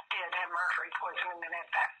mines, did have mercury poisoning and had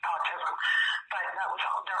autism. But that was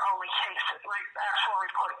their only case, actual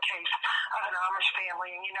reported case of an Amish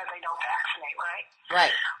family, and they don't vaccinate, right? Right.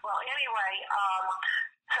 Well, anyway,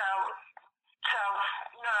 so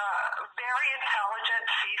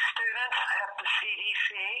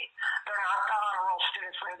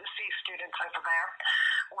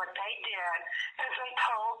did is they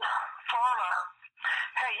told pharma,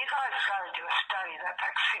 hey, you guys got to do a study that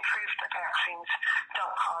proves that vaccines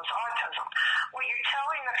don't cause autism. Well, you're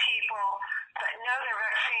telling the people that know their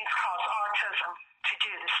vaccines cause autism to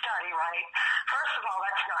do the study, right? First of all,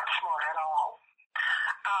 that's not smart at all.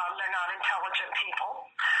 They're not intelligent people.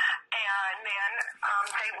 And then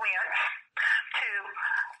they went to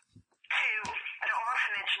an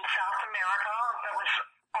orphanage in South America that was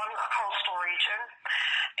on the coastal region.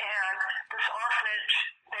 And this orphanage,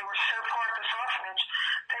 they were so poor at this orphanage,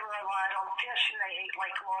 they relied on fish, and they ate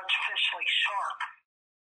like large fish like shark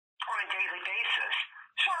on a daily basis.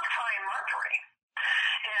 Shark's high in mercury.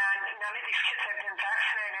 And none of these kids had been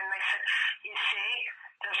vaccinated, and they said, you see,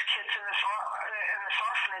 there's kids in this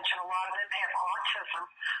orphanage, and a lot of them have autism,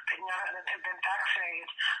 but none of them have been vaccinated.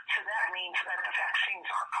 So that means that the vaccines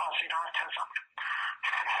aren't causing autism.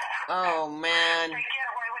 Oh, man. They get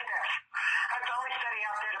away with this. That's the only study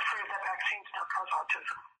out there to prove that vaccines don't cause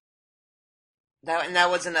autism. And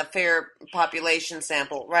that wasn't a fair population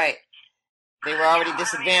sample, right? They were already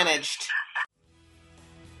disadvantaged.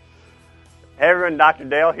 Hey everyone, Dr.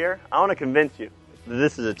 Dale here. I want to convince you that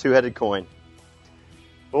this is a two-headed coin.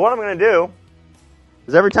 But what I'm going to do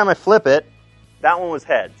is every time I flip it, that one was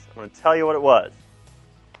heads. I'm going to tell you what it was.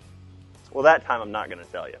 Well, that time I'm not going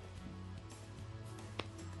to tell you.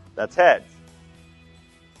 That's heads.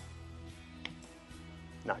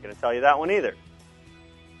 Not going to tell you that one either.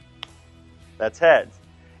 That's heads.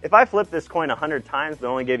 If I flip this coin 100 times but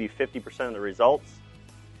only gave you 50% of the results,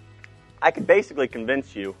 I could basically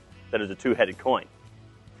convince you that it's a two-headed coin.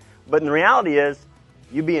 But the reality is,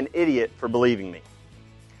 you'd be an idiot for believing me.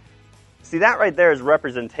 See, that right there is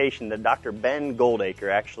representation that Dr. Ben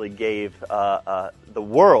Goldacre actually gave the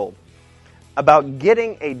world about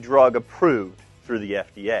getting a drug approved through the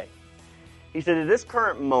FDA. He said, at this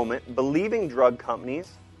current moment, believing drug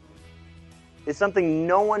companies is something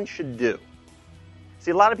no one should do.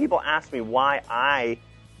 See, a lot of people ask me why I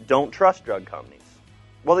don't trust drug companies.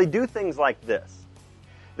 Well, they do things like this.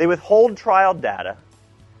 They withhold trial data.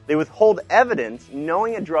 They withhold evidence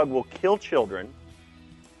knowing a drug will kill children,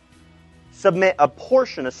 submit a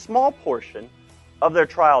small portion of their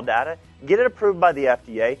trial data, get it approved by the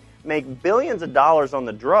FDA, make billions of dollars on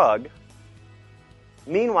the drug.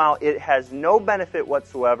 Meanwhile, it has no benefit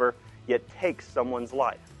whatsoever, yet takes someone's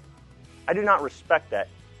life. I do not respect that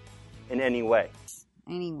in any way.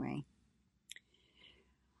 Anyway,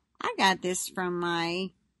 I got this from my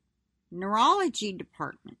neurology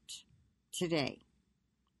department today.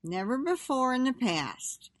 Never before in the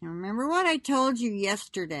past. And remember what I told you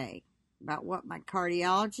yesterday about what my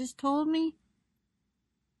cardiologist told me?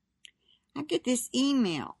 I get this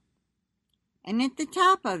email, and at the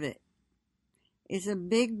top of it is a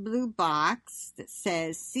big blue box that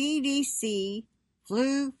says CDC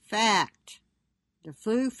Flu Fact. The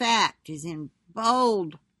flu fact is in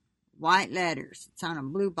bold white letters. It's on a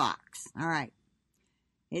blue box. All right.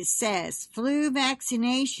 It says, flu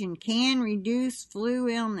vaccination can reduce flu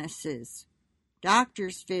illnesses,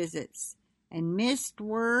 doctor's visits, and missed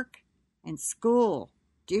work and school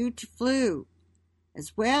due to flu,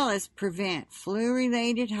 as well as prevent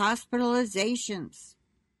flu-related hospitalizations.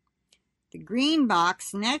 The green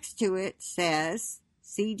box next to it says,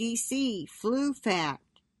 CDC Flu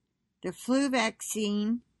Fact. The flu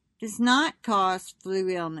vaccine does not cause flu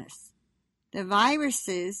illness. The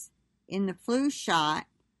viruses in the flu shot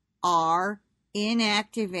are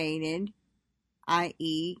inactivated,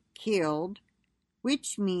 i.e. killed,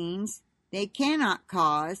 which means they cannot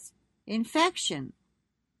cause infection.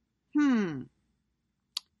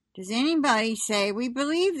 Does anybody say we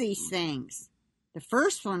believe these things? The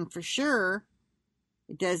first one for sure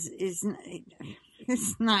it's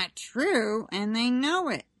not true, and they know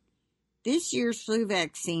it. This year's flu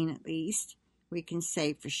vaccine, at least, we can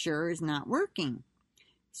say for sure is not working.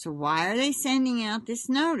 So why are they sending out this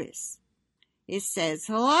notice? It says,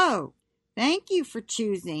 hello, thank you for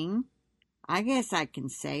choosing, I guess I can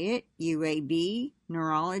say it, UAB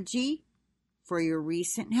Neurology for your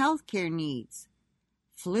recent healthcare needs.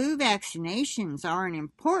 Flu vaccinations are an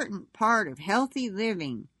important part of healthy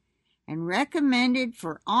living and recommended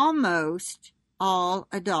for almost all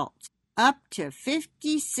adults. Up to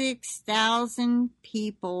 56,000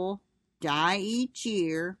 people die each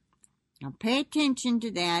year. Now pay attention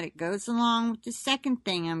to that. It goes along with the second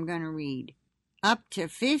thing I'm going to read. Up to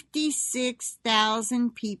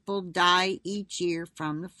 56,000 people die each year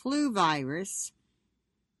from the flu virus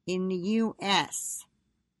in the U.S.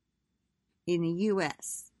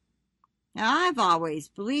 Now, I've always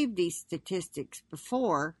believed these statistics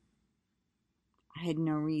before. I had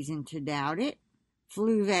no reason to doubt it.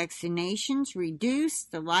 Flu vaccinations reduce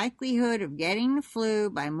the likelihood of getting the flu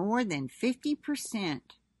by more than 50%.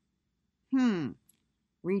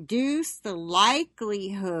 Reduce the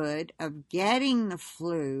likelihood of getting the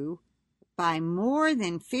flu by more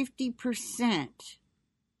than 50%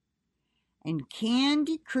 and can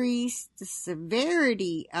decrease the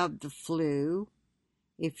severity of the flu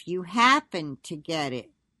if you happen to get it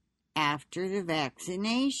after the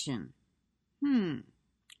vaccination.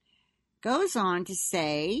 Goes on to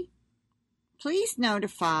say, please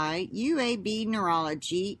notify UAB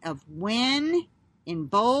Neurology of when, in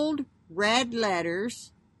bold red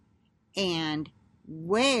letters, and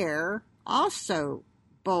where, also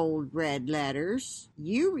bold red letters,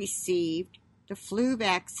 you received the flu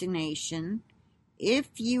vaccination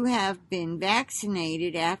if you have been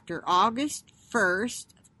vaccinated after August 1st,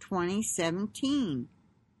 2017.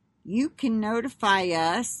 You can notify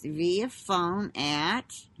us via phone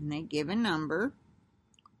at, and they give a number,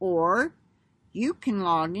 or you can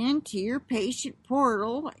log into your patient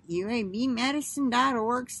portal at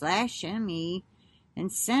uabmedicine.org/ME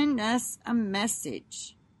and send us a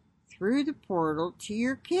message through the portal to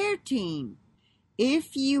your care team.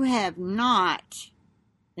 If you have not,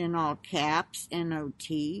 in all caps,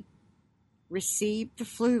 NOT, received the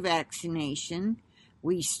flu vaccination,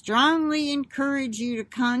 we strongly encourage you to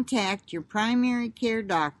contact your primary care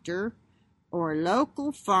doctor or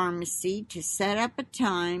local pharmacy to set up a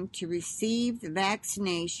time to receive the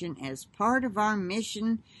vaccination as part of our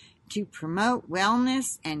mission to promote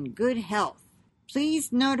wellness and good health.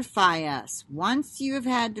 Please notify us once you have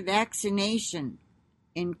had the vaccination,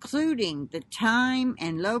 including the time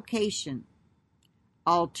and location.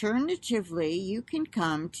 Alternatively, you can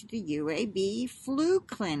come to the UAB Flu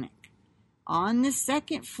Clinic on the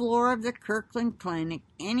second floor of the Kirkland Clinic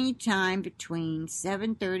anytime between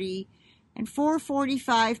 7:30 and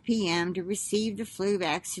 4:45 p.m. to receive the flu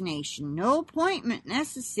vaccination. No appointment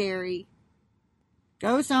necessary.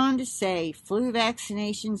 Goes on to say, flu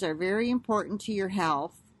vaccinations are very important to your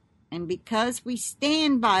health, and because we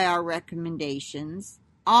stand by our recommendations,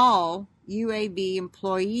 all UAB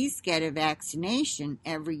employees get a vaccination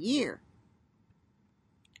every year.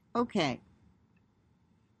 Okay.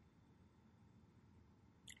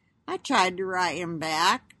 I tried to write him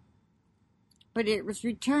back, but it was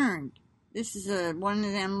returned. This is one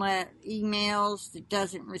of them emails that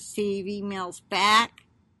doesn't receive emails back.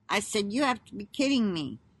 I said, you have to be kidding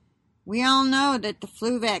me. We all know that the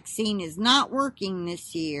flu vaccine is not working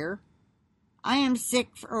this year. I am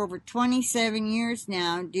sick for over 27 years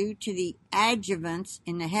now due to the adjuvants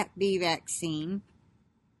in the Hep B vaccine.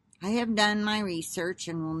 I have done my research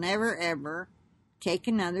and will never ever take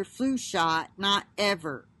another flu shot, not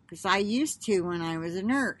ever, because I used to when I was a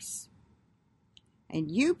nurse. And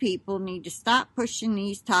you people need to stop pushing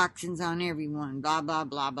these toxins on everyone, blah, blah,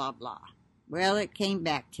 blah, blah, blah. Well, it came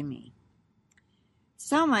back to me.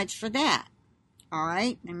 So much for that. All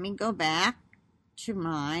right, let me go back to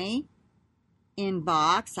my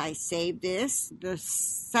inbox. I saved this. The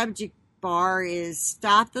subject bar is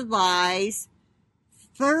Stop the Lies.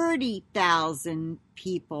 30,000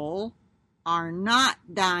 people are not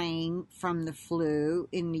dying from the flu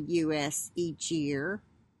in the U.S. each year.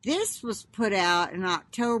 This was put out in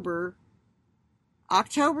October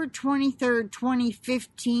 23rd,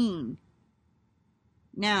 2015.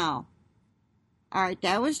 Now, all right,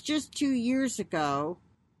 that was just 2 years ago,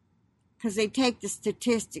 because they take the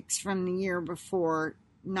statistics from the year before,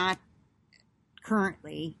 not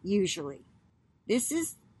currently, usually. This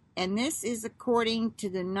is according to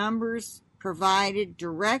the numbers provided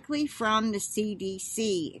directly from the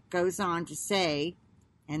CDC. It goes on to say,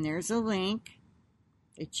 and there's a link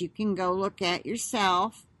that you can go look at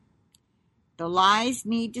yourself. The lies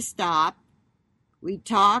need to stop. We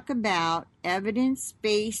talk about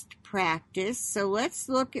evidence-based practice, so let's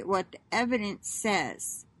look at what the evidence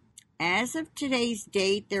says. As of today's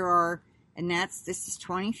date, there are, and this is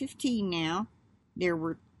 2015 now, there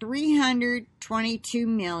were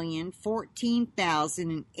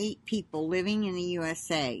 322,014,008 people living in the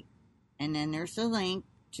USA. And then there's a link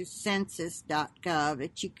to census.gov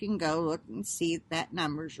that you can go look and see if that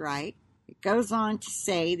number's right. It goes on to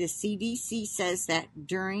say the CDC says that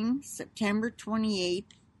during September 28th,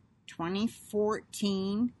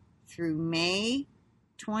 2014 through May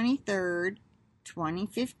 23rd,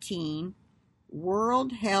 2015,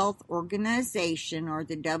 World Health Organization, or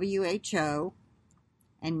the WHO,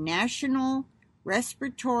 and National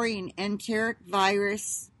Respiratory and Enteric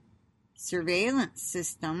Virus Surveillance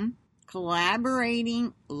System,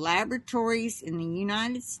 collaborating laboratories in the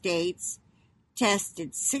United States,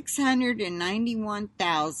 tested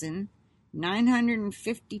 691,000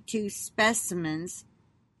 952 specimens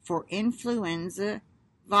for influenza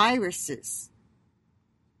viruses.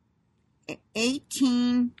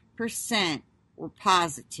 18% were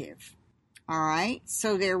positive. All right,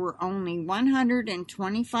 so there were only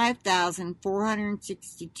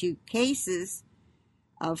 125,462 cases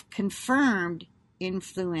of confirmed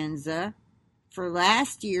influenza for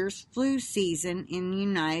last year's flu season in the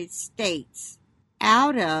United States,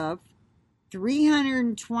 out of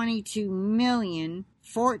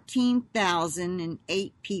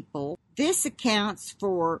 322,014,008 people. This accounts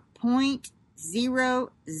for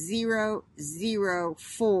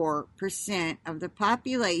 0.0004% of the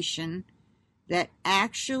population that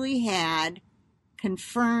actually had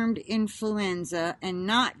confirmed influenza and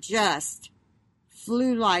not just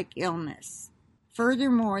flu-like illness.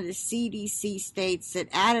 Furthermore, the CDC states that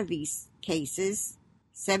out of these cases,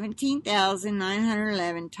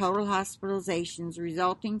 17,911 total hospitalizations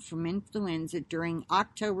resulting from influenza during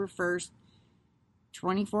October 1st,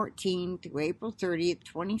 2014 to April 30th,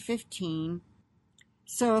 2015.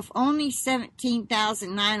 So if only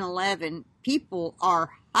 17,911 people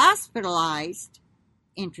are hospitalized,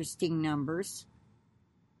 interesting numbers,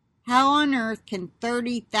 how on earth can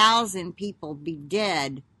 30,000 people be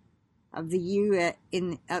dead of the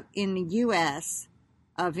in the U.S.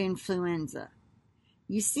 of influenza?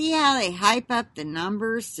 You see how they hype up the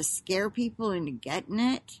numbers to scare people into getting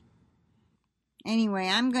it? Anyway,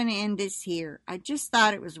 I'm going to end this here. I just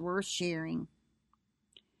thought it was worth sharing.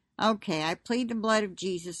 Okay, I plead the blood of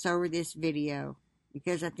Jesus over this video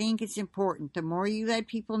because I think it's important. The more you let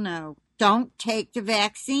people know, don't take the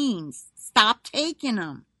vaccines. Stop taking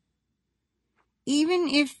them. Even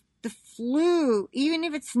if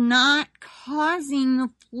it's not causing the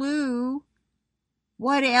flu,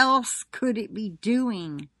 what else could it be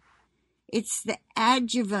doing? It's the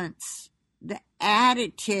adjuvants, the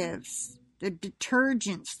additives, the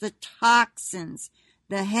detergents, the toxins,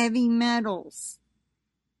 the heavy metals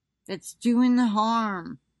that's doing the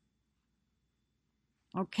harm.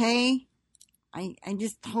 Okay? I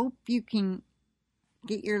just hope you can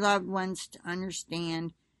get your loved ones to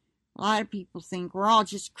understand. A lot of people think we're all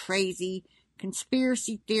just crazy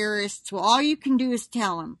conspiracy theorists. Well, all you can do is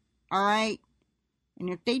tell them, all right? And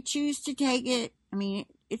if they choose to take it, I mean,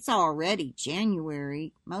 it's already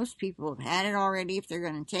January. Most people have had it already if they're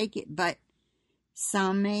going to take it, but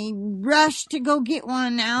some may rush to go get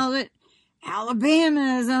one now that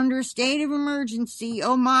Alabama is under a state of emergency.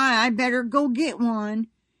 Oh my, I better go get one.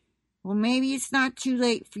 Well, maybe it's not too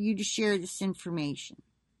late for you to share this information.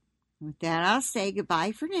 With that, I'll say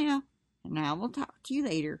goodbye for now, and I will talk to you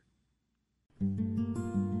later.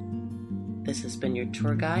 This has been your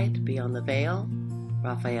tour guide, Beyond the Veil,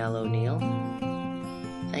 Raphaelle O'Neil,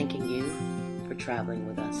 thanking you for traveling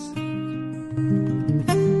with us.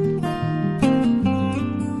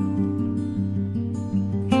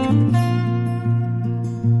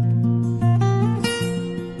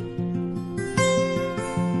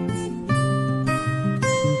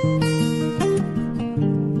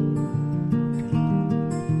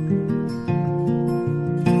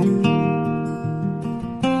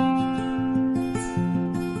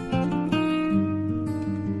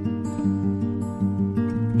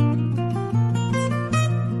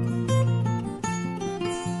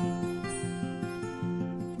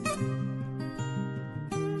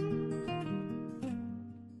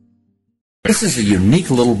 This is a unique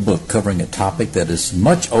little book covering a topic that is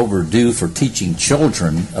much overdue for teaching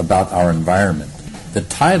children about our environment. The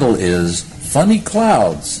title is Funny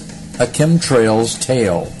Clouds, A Chemtrail's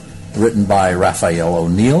Tale, written by Raphaelle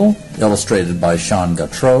O'Neil, illustrated by Sean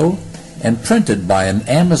Gautreaux, and printed by an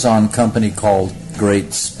Amazon company called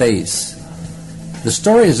Great Space. The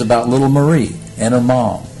story is about little Marie and her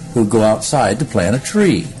mom, who go outside to plant a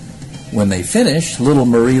tree. When they finish, little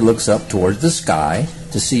Marie looks up towards the sky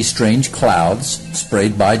to see strange clouds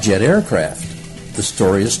sprayed by jet aircraft. The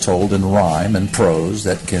story is told in rhyme and prose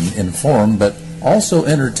that can inform but also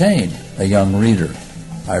entertain a young reader.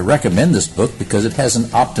 I recommend this book because it has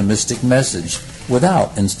an optimistic message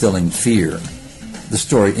without instilling fear. The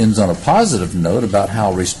story ends on a positive note about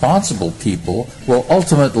how responsible people will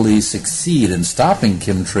ultimately succeed in stopping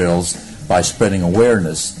chemtrails by spreading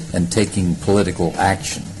awareness and taking political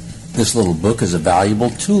action. This little book is a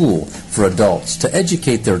valuable tool for adults to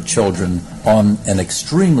educate their children on an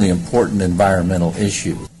extremely important environmental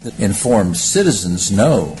issue. Informed citizens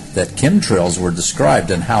know that chemtrails were described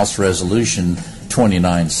in House Resolution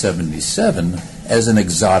 2977 as an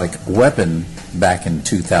exotic weapon back in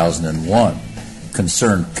 2001.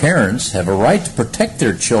 Concerned parents have a right to protect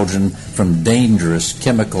their children from dangerous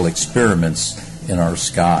chemical experiments in our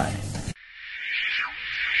sky.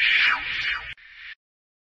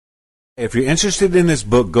 If you're interested in this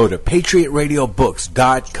book, go to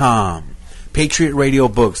patriotradiobooks.com.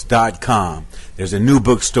 patriotradiobooks.com. There's a new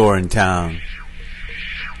bookstore in town.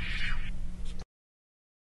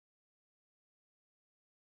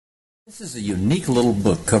 This is a unique little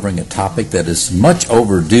book covering a topic that is much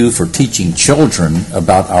overdue for teaching children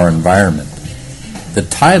about our environment. The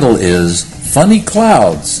title is Funny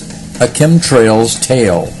Clouds, A Chemtrail's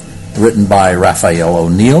Tale, written by Raphaelle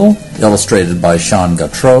O'Neil, illustrated by Sean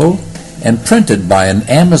Gautreaux, and printed by an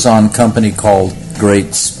Amazon company called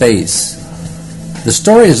Great Space. The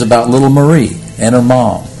story is about little Marie and her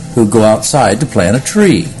mom, who go outside to plant a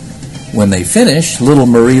tree. When they finish, little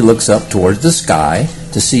Marie looks up towards the sky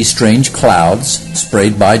to see strange clouds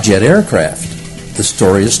sprayed by jet aircraft. The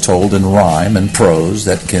story is told in rhyme and prose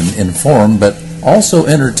that can inform but also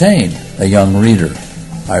entertain a young reader.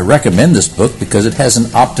 I recommend this book because it has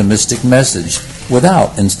an optimistic message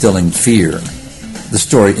without instilling fear. The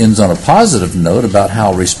story ends on a positive note about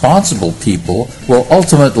how responsible people will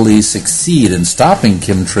ultimately succeed in stopping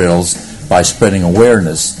chemtrails by spreading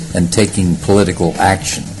awareness and taking political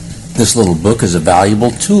action. This little book is a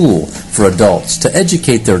valuable tool for adults to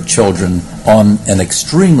educate their children on an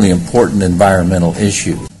extremely important environmental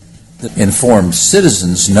issue. Informed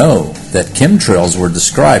citizens know that chemtrails were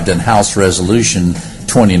described in House Resolution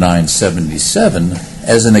 2977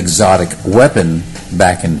 as an exotic weapon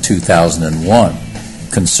back in 2001.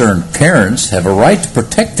 Concerned parents have a right to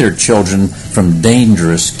protect their children from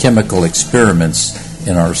dangerous chemical experiments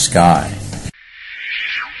in our sky.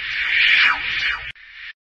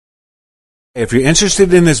 If you're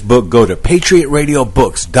interested in this book, go to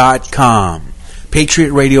patriotradiobooks.com.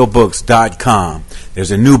 patriotradiobooks.com.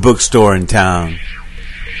 There's a new bookstore in town.